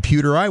like a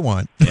computer I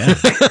want. Yeah.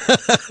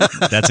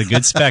 That's a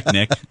good spec,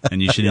 Nick,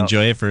 and you should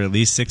enjoy it for at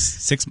least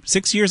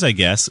six years, I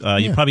guess.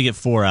 You probably get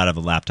 4 out of a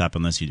laptop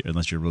unless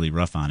you're really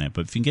rough on it.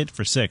 But if you can get it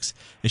for 6,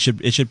 it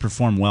should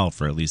perform well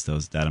for at least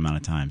that amount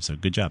of time. So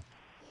good job.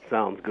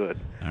 Sounds good.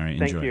 All right,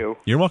 Thank enjoy. you.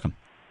 You're welcome.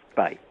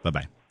 Bye.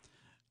 Bye-bye.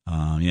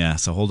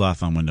 So hold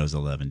off on Windows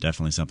 11.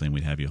 Definitely something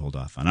we'd have you hold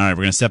off on. All right,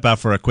 we're going to step out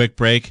for a quick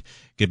break.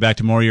 Get back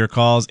to more of your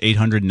calls.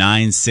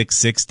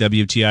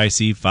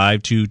 800-966-WTIC,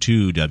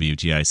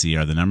 522-WTIC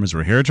are the numbers.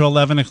 We're here till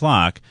 11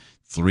 o'clock.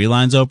 3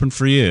 lines open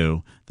for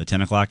you. The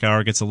 10 o'clock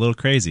hour gets a little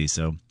crazy,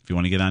 so if you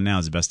want to get on now,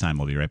 is the best time.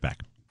 We'll be right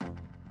back.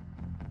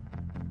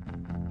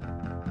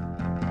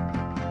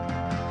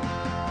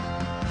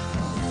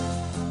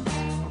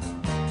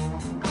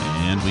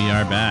 And we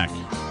are back.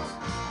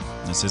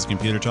 This is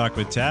Computer Talk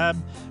with Tab.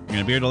 We're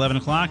going to be here at 11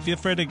 o'clock. Feel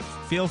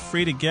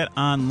free to get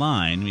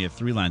online. We have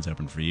 3 lines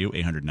open for you,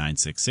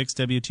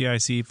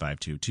 800-966-WTIC,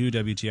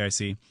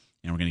 522-WTIC.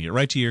 And we're going to get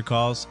right to your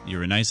calls. You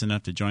were nice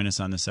enough to join us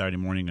on this Saturday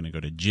morning. Going to go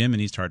to Jim in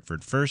East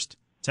Hartford first.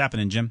 What's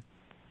happening, Jim?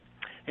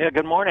 Yeah,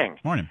 good morning.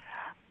 Morning.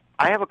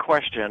 I have a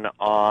question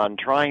on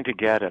trying to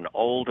get an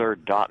older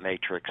dot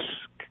matrix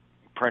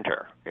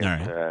printer. It's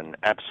an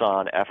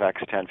Epson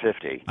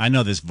FX1050. I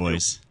know this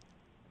voice.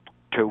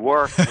 To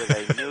work with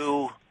a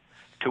new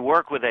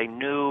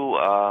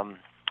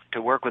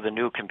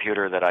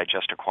computer that I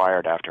just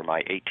acquired after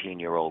my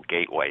 18-year-old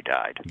Gateway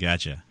died.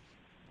 Gotcha.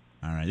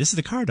 All right. This is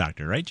the car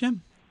doctor, right,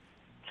 Jim?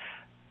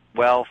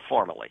 Well,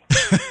 formally.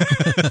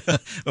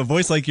 A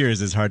voice like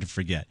yours is hard to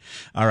forget.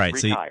 All right.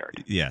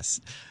 Retired.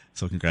 Yes.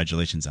 So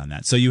congratulations on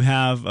that. So you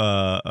have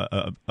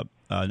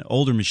an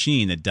older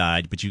machine that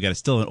died, but you got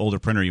still an older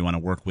printer. You want to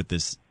work with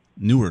this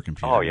newer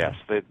computer. Oh, yes.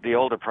 The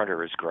older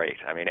printer is great.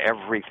 I mean,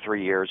 every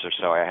 3 years or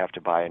so, I have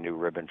to buy a new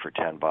ribbon for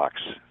 $10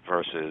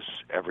 versus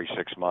every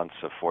 6 months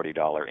a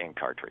 $40 ink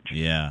cartridge.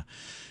 Yeah.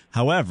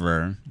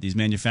 However, these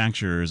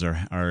manufacturers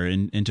are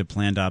into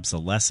planned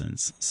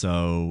obsolescence.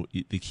 So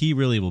the key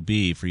really will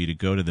be for you to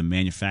go to the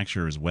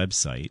manufacturer's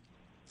website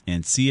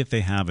and see if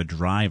they have a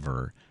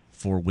driver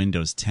for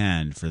Windows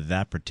 10 for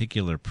that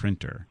particular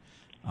printer.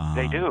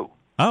 They do.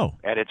 Oh.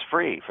 And it's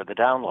free for the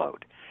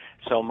download.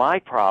 So my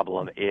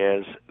problem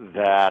is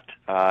that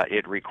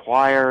it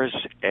requires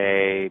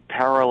a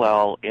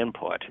parallel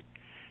input,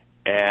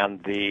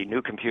 and the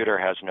new computer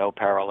has no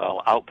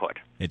parallel output.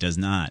 It does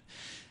not.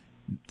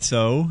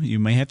 So you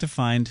may have to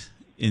find,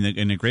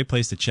 in a great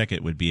place to check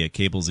it would be at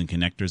Cables and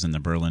Connectors in the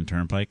Berlin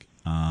Turnpike.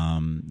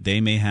 They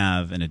may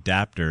have an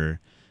adapter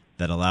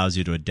that allows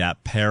you to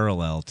adapt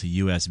parallel to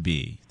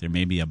USB. There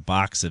may be a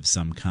box of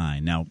some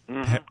kind. Now,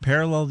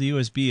 parallel to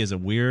USB is a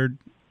weird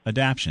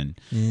adaptation.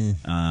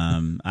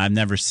 I've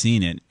never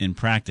seen it in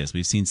practice.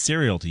 We've seen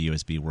serial to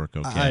USB work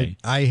okay.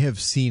 I have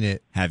seen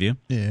it. Have you?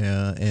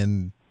 Yeah,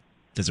 and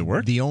does it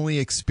work? The only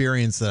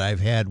experience that I've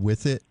had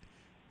with it,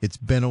 it's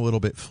been a little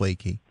bit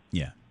flaky.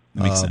 Yeah,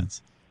 that makes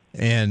sense.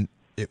 And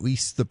at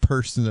least the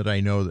person that I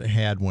know that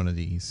had one of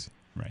these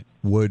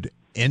would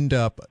end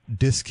up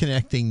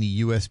disconnecting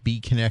the USB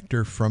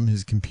connector from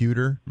his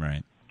computer.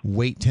 Right.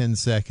 Wait 10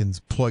 seconds,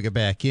 plug it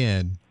back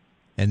in,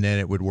 and then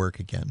it would work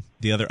again.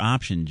 The other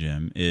option,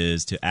 Jim,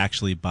 is to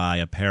actually buy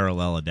a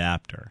parallel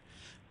adapter.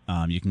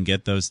 You can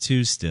get those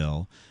too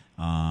still.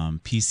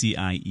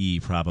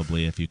 PCIe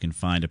probably, if you can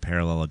find a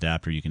parallel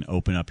adapter, you can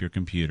open up your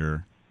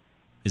computer.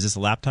 Is this a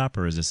laptop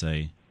or is this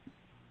a...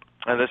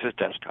 This is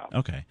desktop.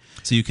 Okay.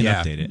 So you can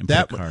update it and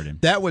put a card in.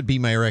 That would be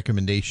my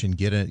recommendation.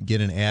 Get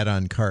an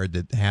add-on card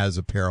that has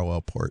a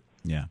parallel port.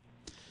 Yeah.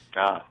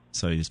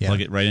 So you just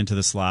plug it right into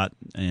the slot,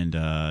 and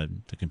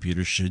the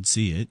computer should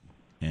see it,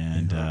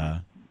 and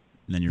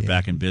then you're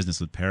back in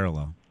business with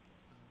parallel.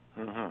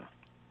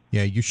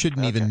 Yeah, you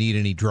shouldn't even need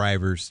any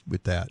drivers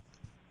with that.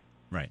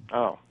 Right.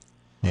 Oh.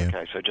 Yeah.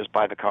 Okay, so just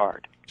buy the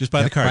card. Just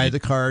buy the card. Buy the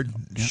card,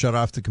 shut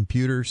off the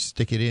computer,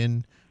 stick it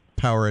in,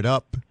 power it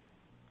up,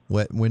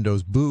 let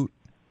Windows boot,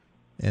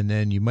 and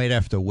then you might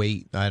have to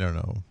wait,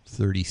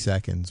 30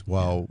 seconds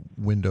while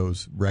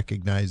Windows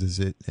recognizes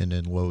it and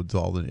then loads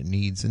all that it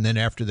needs. And then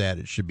after that,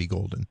 it should be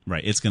golden.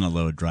 Right. It's going to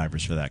load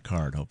drivers for that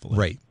card, hopefully.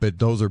 Right. But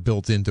those are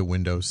built into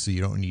Windows, so you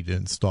don't need to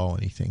install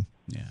anything.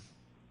 Yeah.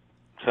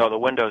 So the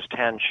Windows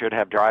 10 should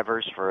have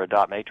drivers for a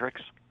dot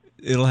matrix?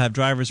 It'll have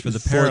drivers for the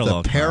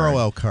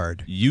parallel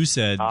card. You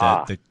said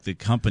that the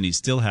company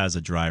still has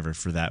a driver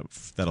for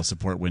that'll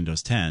support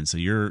Windows 10. So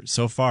you're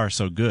so far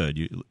so good.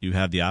 You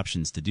have the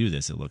options to do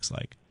this. It looks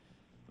like.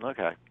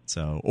 Okay.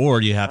 So, or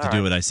you have to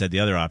do what I said. The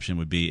other option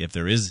would be if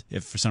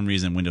for some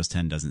reason Windows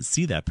 10 doesn't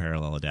see that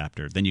parallel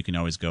adapter, then you can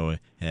always go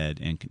ahead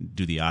and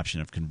do the option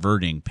of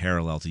converting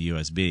parallel to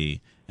USB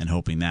and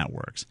hoping that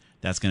works.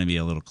 That's going to be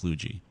a little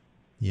kludgy.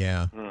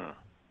 Yeah.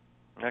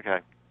 Okay.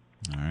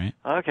 All right.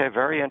 Okay,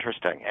 very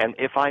interesting. And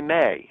if I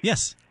may,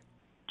 yes,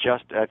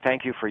 just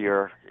thank you for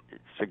your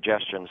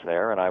suggestions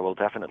there, and I will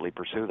definitely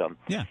pursue them.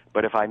 Yeah.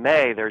 But if I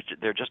may, there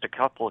are just a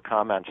couple of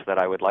comments that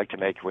I would like to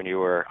make when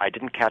I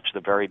didn't catch the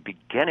very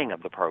beginning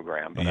of the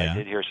program, but I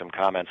did hear some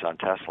comments on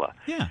Tesla.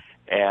 Yeah.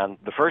 And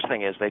the first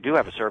thing is they do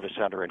have a service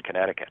center in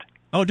Connecticut.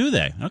 Oh, do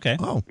they? Okay.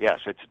 Oh.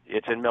 Yes,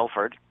 it's in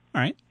Milford.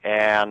 All right.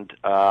 And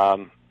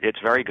it's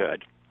very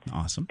good.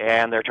 Awesome.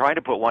 And they're trying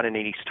to put one in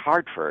East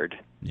Hartford.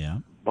 Yeah.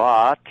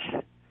 But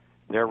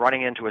they're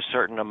running into a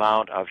certain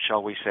amount of,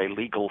 shall we say,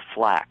 legal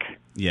flack.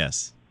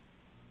 Yes.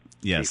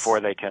 Before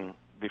they can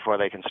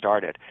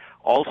start it.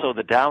 Also,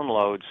 the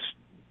downloads,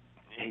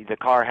 the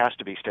car has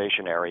to be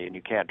stationary, and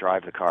you can't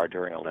drive the car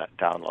during a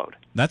download.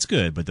 That's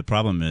good, but the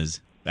problem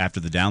is after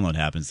the download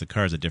happens, the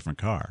car is a different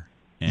car,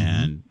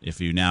 and if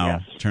you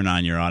now turn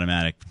on your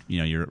automatic,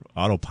 your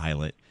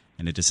autopilot,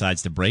 and it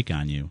decides to brake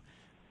on you,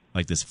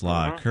 like this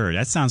flaw occurred,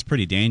 that sounds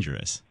pretty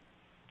dangerous.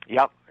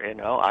 Yep,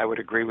 I would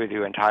agree with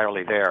you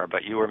entirely there.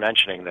 But you were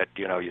mentioning that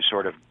you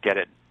sort of get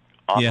it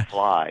on the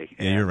fly.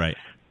 Yeah, you're right.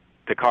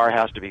 The car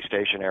has to be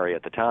stationary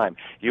at the time.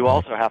 You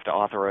also have to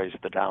authorize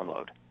the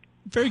download.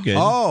 Very good.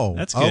 Oh,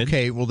 that's good.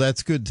 Okay, well,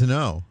 that's good to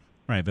know.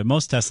 Right, but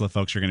most Tesla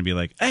folks are going to be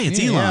like, "Hey, it's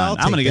Elon.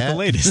 I'm going to get the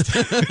latest.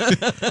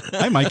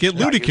 I might get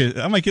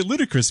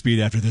ludicrous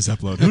speed after this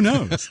upload. Who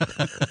knows?"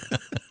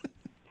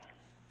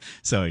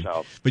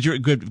 So, but you're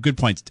good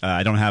point.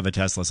 I don't have a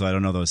Tesla, so I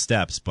don't know those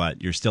steps,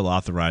 but you're still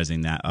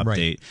authorizing that update.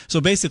 Right.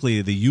 So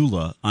basically, the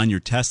EULA on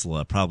your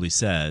Tesla probably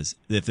says,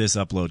 if this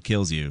upload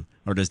kills you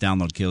or this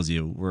download kills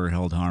you, we're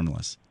held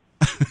harmless.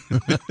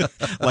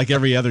 Like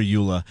every other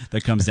EULA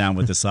that comes down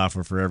with the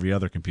software for every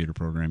other computer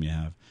program you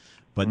have.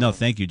 But no,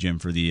 thank you, Jim,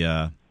 for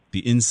the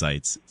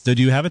insights. So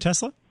do you have a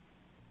Tesla?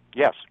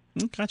 Yes.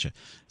 Gotcha.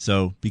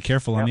 So be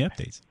careful on the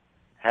updates.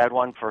 Had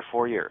one for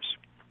 4 years.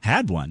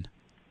 Had one?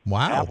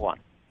 Wow. Have one.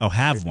 Oh,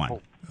 have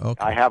one.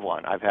 Okay. I have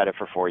one. I've had it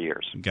for 4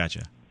 years.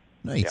 Gotcha.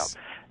 Nice.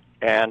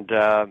 And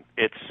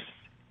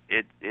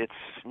it's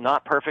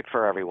not perfect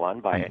for everyone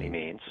by any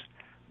means,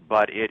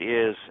 but it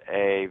is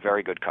a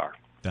very good car.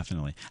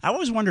 Definitely. I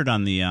always wondered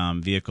on the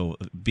vehicle,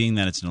 being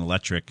that it's an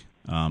electric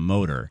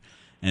motor,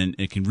 and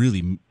it can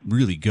really,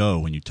 really go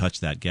when you touch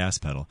that gas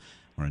pedal,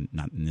 or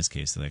not in this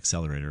case, the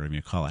accelerator, whatever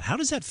you call it. How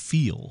does that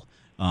feel?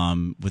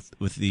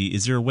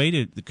 Is there a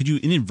way could you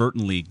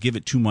inadvertently give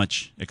it too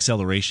much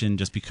acceleration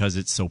just because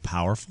it's so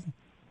powerful?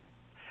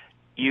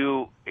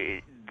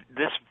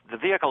 The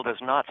vehicle does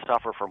not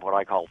suffer from what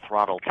I call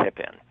throttle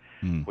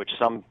tip-in, which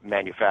some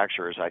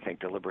manufacturers, I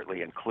think,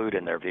 deliberately include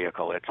in their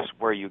vehicle. It's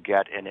where you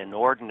get an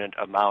inordinate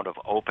amount of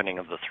opening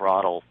of the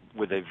throttle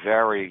with a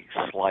very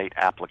slight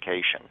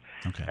application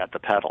at the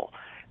pedal.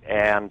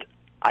 And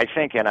I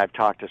think, and I've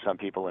talked to some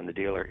people in the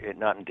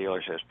not in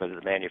dealerships, but at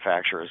the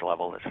manufacturer's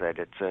level, that said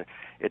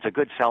it's a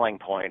good selling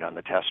point on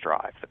the test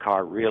drive. The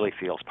car really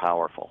feels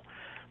powerful.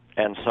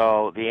 And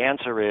so the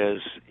answer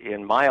is,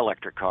 in my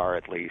electric car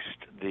at least,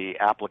 the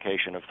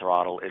application of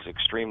throttle is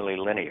extremely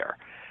linear.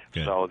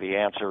 Good. So the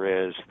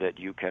answer is that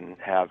you can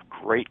have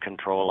great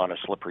control on a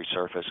slippery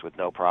surface with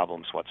no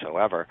problems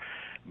whatsoever.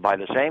 By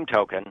the same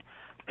token,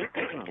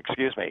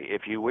 excuse me,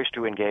 if you wish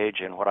to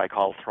engage in what I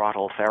call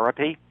throttle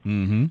therapy,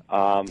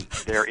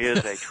 there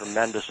is a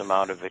tremendous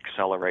amount of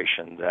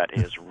acceleration that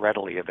is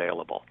readily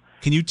available.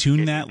 Can you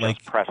tune that? You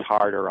just press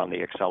harder on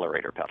the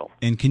accelerator pedal.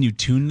 And can you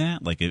tune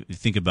that? Like,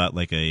 think about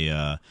like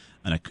an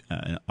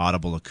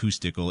audible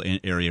acoustical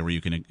area where you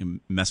can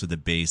mess with the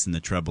bass and the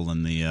treble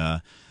and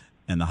the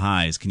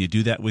highs. Can you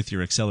do that with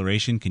your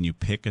acceleration? Can you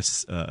pick a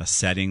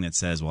setting that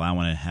says, well, I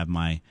want to have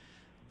my,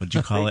 what did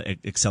you call it,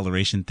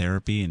 acceleration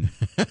therapy, and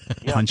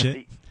punch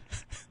it?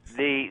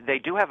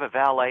 They do have a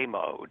valet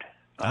mode,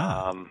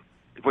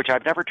 which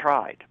I've never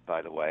tried,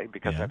 by the way,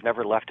 because I've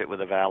never left it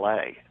with a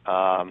valet.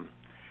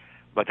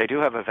 But they do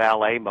have a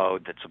valet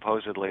mode that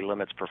supposedly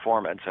limits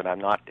performance, and I'm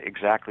not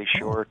exactly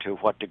sure to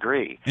what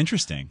degree.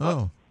 Interesting.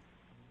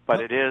 But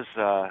it is.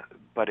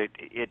 But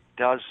it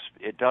does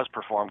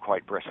perform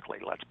quite briskly.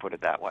 Let's put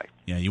it that way.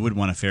 Yeah, you wouldn't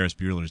want a Ferris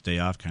Bueller's Day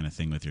Off kind of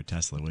thing with your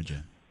Tesla, would you?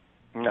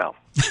 No,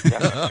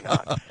 definitely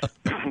not.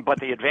 But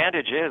the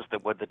advantage is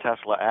that with the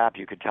Tesla app,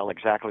 you could tell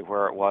exactly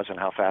where it was and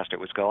how fast it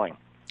was going.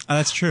 Oh,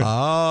 that's true.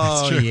 Oh,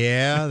 that's true.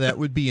 Yeah, that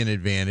would be an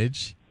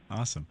advantage.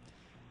 Awesome.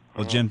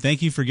 Well, Jim,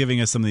 thank you for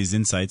giving us some of these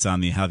insights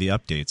on how the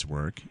updates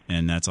work,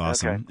 and that's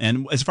awesome. Okay.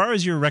 And as far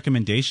as your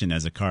recommendation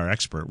as a car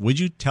expert, would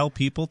you tell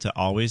people to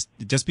always,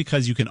 just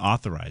because you can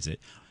authorize it,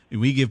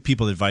 we give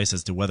people advice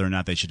as to whether or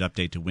not they should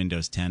update to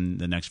Windows 10,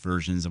 the next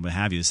versions, and what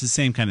have you. This is the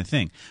same kind of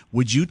thing.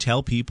 Would you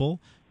tell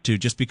people to,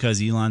 just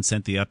because Elon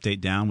sent the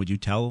update down, would you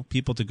tell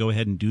people to go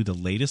ahead and do the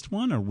latest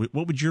one, or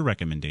what would your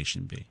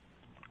recommendation be?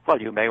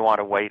 Well, you may want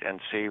to wait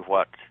and see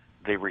what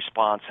the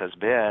response has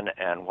been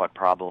and what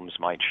problems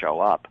might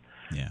show up.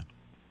 Yeah.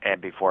 And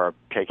before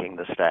taking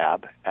the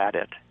stab at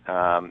it,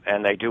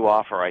 and they do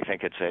offer, I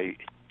think it's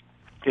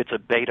a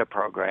beta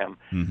program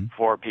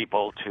for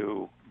people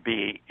to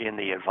be in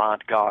the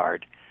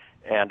avant-garde,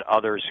 and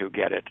others who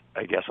get it,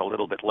 I guess, a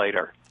little bit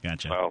later.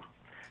 Gotcha. So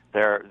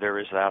there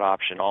is that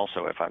option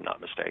also, if I'm not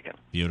mistaken.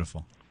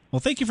 Beautiful. Well,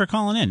 thank you for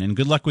calling in, and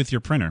good luck with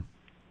your printer.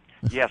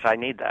 Yes, I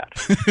need that.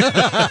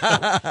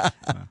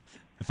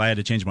 If I had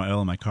to change my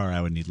oil in my car,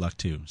 I would need luck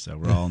too. So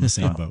we're all in the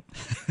same boat.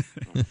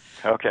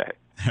 Okay.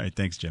 All right.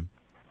 Thanks, Jim.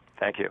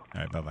 Thank you.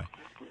 All right. Bye-bye.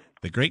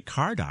 The great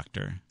car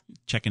doctor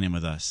checking in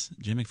with us,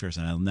 Jim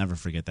McPherson. I'll never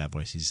forget that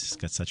voice. He's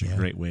got such a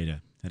great way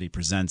that he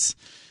presents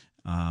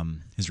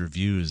his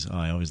reviews. Oh,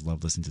 I always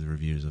love listening to the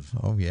reviews of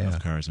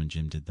cars when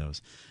Jim did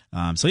those.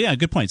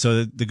 Good point.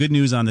 So the good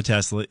news on the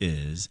Tesla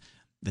is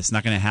it's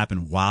not going to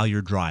happen while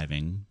you're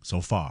driving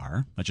so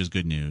far, which is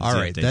good news. All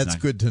right. That's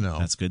good to know.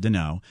 That's good to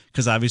know.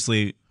 Because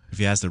obviously, if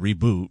he has to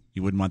reboot,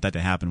 you wouldn't want that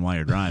to happen while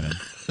you're driving.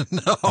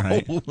 No.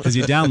 Right? Because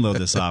you download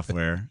the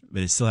software,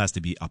 but it still has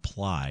to be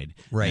applied.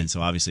 Right. And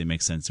so obviously it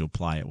makes sense to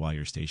apply it while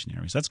you're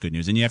stationary. So that's good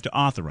news. And you have to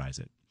authorize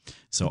it.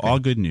 So all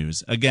good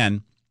news.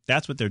 Again,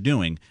 that's what they're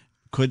doing.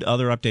 Could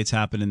other updates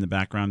happen in the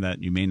background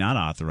that you may not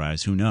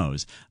authorize? Who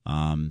knows?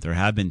 There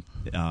have been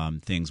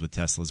things with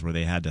Teslas where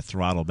they had to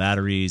throttle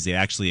batteries. They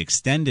actually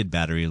extended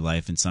battery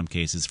life in some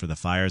cases for the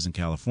fires in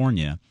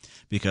California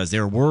because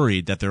they're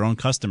worried that their own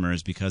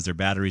customers, because their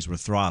batteries were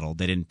throttled,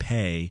 they didn't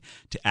pay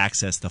to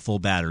access the full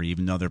battery,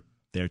 even though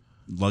they're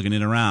lugging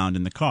it around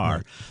in the car.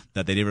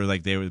 Right.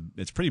 That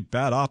it's pretty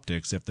bad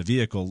optics if the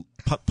vehicle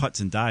puts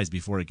and dies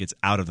before it gets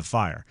out of the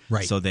fire.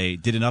 Right. So they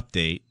did an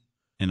update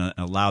and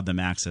allowed them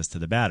access to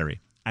the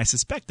battery. I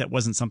suspect that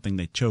wasn't something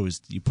they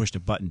chose. You pushed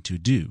a button to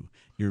do.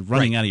 You're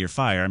running out of your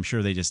fire. I'm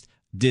sure they just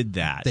did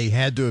that. They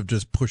had to have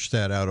just pushed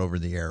that out over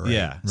the air. Right?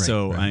 Yeah.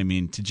 Right, I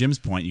mean, to Jim's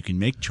point, you can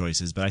make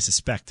choices, but I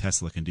suspect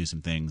Tesla can do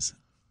some things,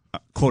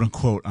 quote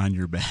unquote, on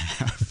your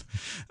behalf.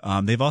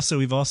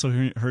 We've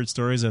also heard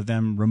stories of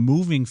them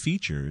removing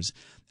features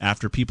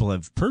after people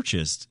have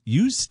purchased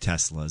used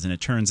Teslas, and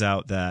it turns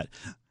out that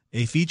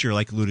a feature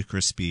like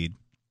ludicrous speed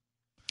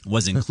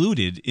was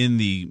included in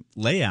the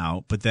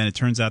layout, but then it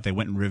turns out they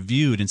went and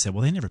reviewed and said,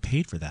 well, they never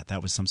paid for that.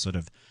 That was some sort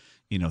of,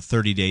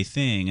 30-day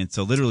thing. And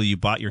so literally you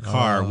bought your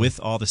car with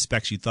all the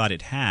specs you thought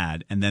it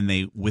had, and then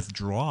they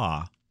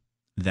withdraw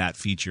that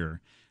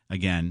feature,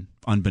 again,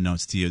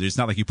 unbeknownst to you. It's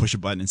not like you push a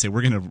button and say,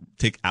 we're going to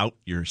take out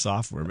your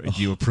software.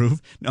 Do you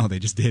approve? No, they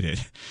just did it.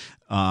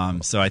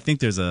 So I think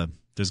there's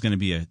going to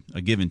be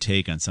a give and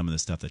take on some of the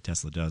stuff that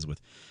Tesla does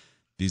with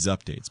these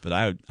updates. But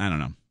I don't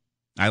know.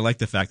 I like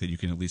the fact that you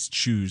can at least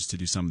choose to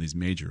do some of these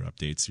major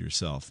updates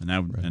yourself. And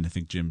I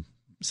think Jim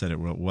said it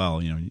real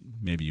well.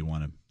 Maybe you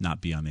want to not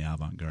be on the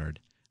avant-garde.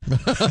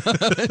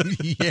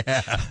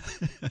 Yeah.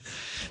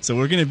 So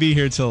we're going to be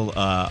here till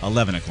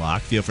 11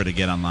 o'clock. Feel free to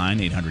get online,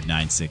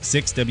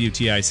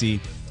 800-966-WTIC,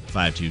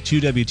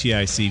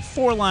 522-WTIC.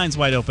 4 lines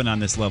wide open on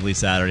this lovely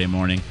Saturday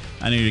morning.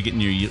 I know you're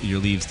getting your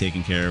leaves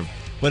taken care of,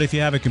 but if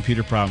you have a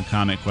computer problem,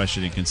 comment,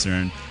 question, and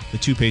concern, the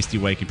 2 pasty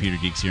white computer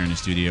geeks here in the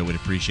studio would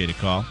appreciate a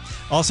call.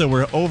 Also,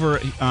 we're over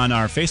on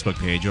our Facebook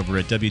page, over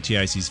at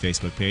WTIC's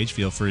Facebook page.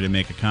 Feel free to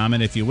make a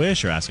comment if you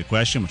wish or ask a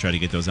question. We'll try to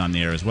get those on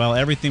the air as well.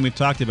 Everything we've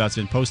talked about has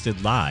been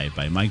posted live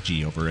by Mike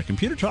G over at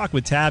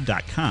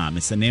ComputerTalkWithTab.com.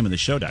 It's the name of the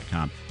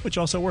show.com, which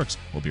also works.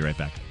 We'll be right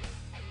back.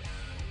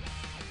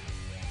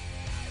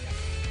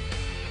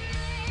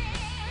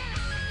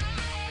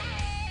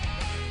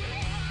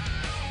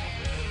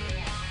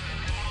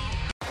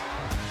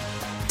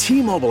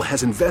 T-Mobile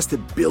has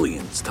invested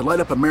billions to light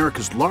up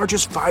America's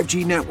largest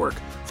 5G network,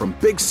 from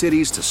big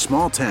cities to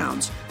small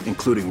towns,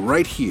 including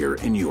right here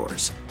in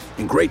yours.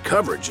 And great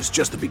coverage is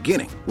just the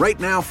beginning. Right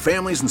now,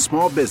 families and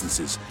small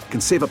businesses can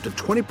save up to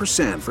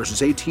 20%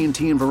 versus AT&T and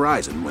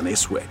Verizon when they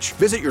switch.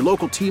 Visit your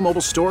local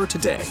T-Mobile store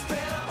today.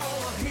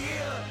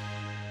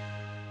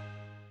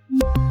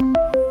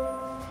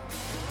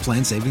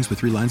 Plan savings with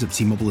 3 lines of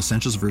T-Mobile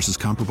Essentials versus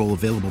comparable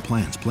available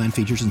plans. Plan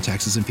features and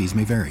taxes and fees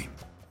may vary.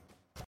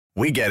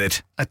 We get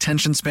it.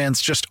 Attention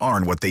spans just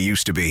aren't what they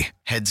used to be.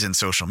 Heads in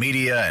social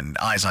media and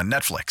eyes on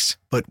Netflix.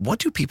 But what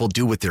do people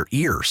do with their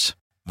ears?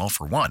 Well,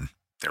 for one,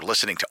 they're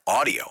listening to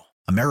audio.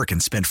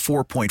 Americans spend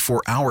 4.4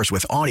 hours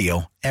with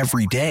audio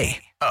every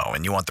day. Oh,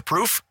 and you want the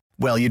proof?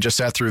 Well, you just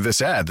sat through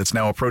this ad that's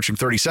now approaching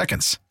 30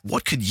 seconds.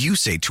 What could you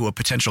say to a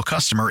potential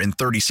customer in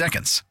 30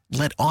 seconds?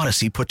 Let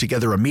Odyssey put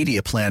together a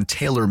media plan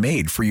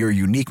tailor-made for your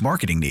unique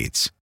marketing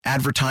needs.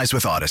 Advertise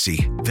with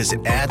Odyssey.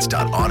 Visit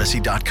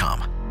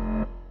ads.odyssey.com.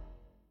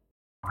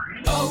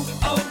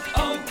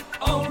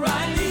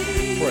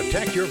 O'Reilly.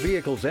 Protect your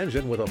vehicle's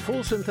engine with a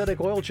full synthetic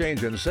oil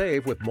change and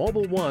save with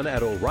Mobil 1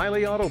 at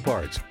O'Reilly Auto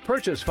Parts.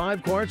 Purchase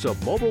 5 quarts of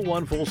Mobil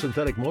 1 full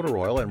synthetic motor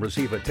oil and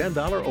receive a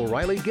 $10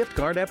 O'Reilly gift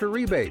card after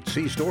rebate.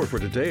 See store for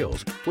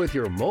details. With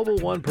your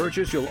Mobil 1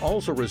 purchase, you'll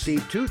also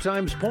receive 2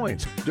 times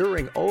points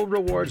during O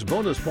Rewards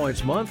Bonus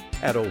Points Month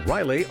at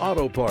O'Reilly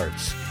Auto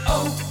Parts.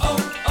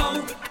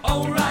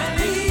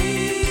 O'Reilly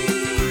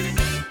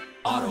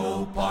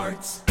Auto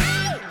Parts.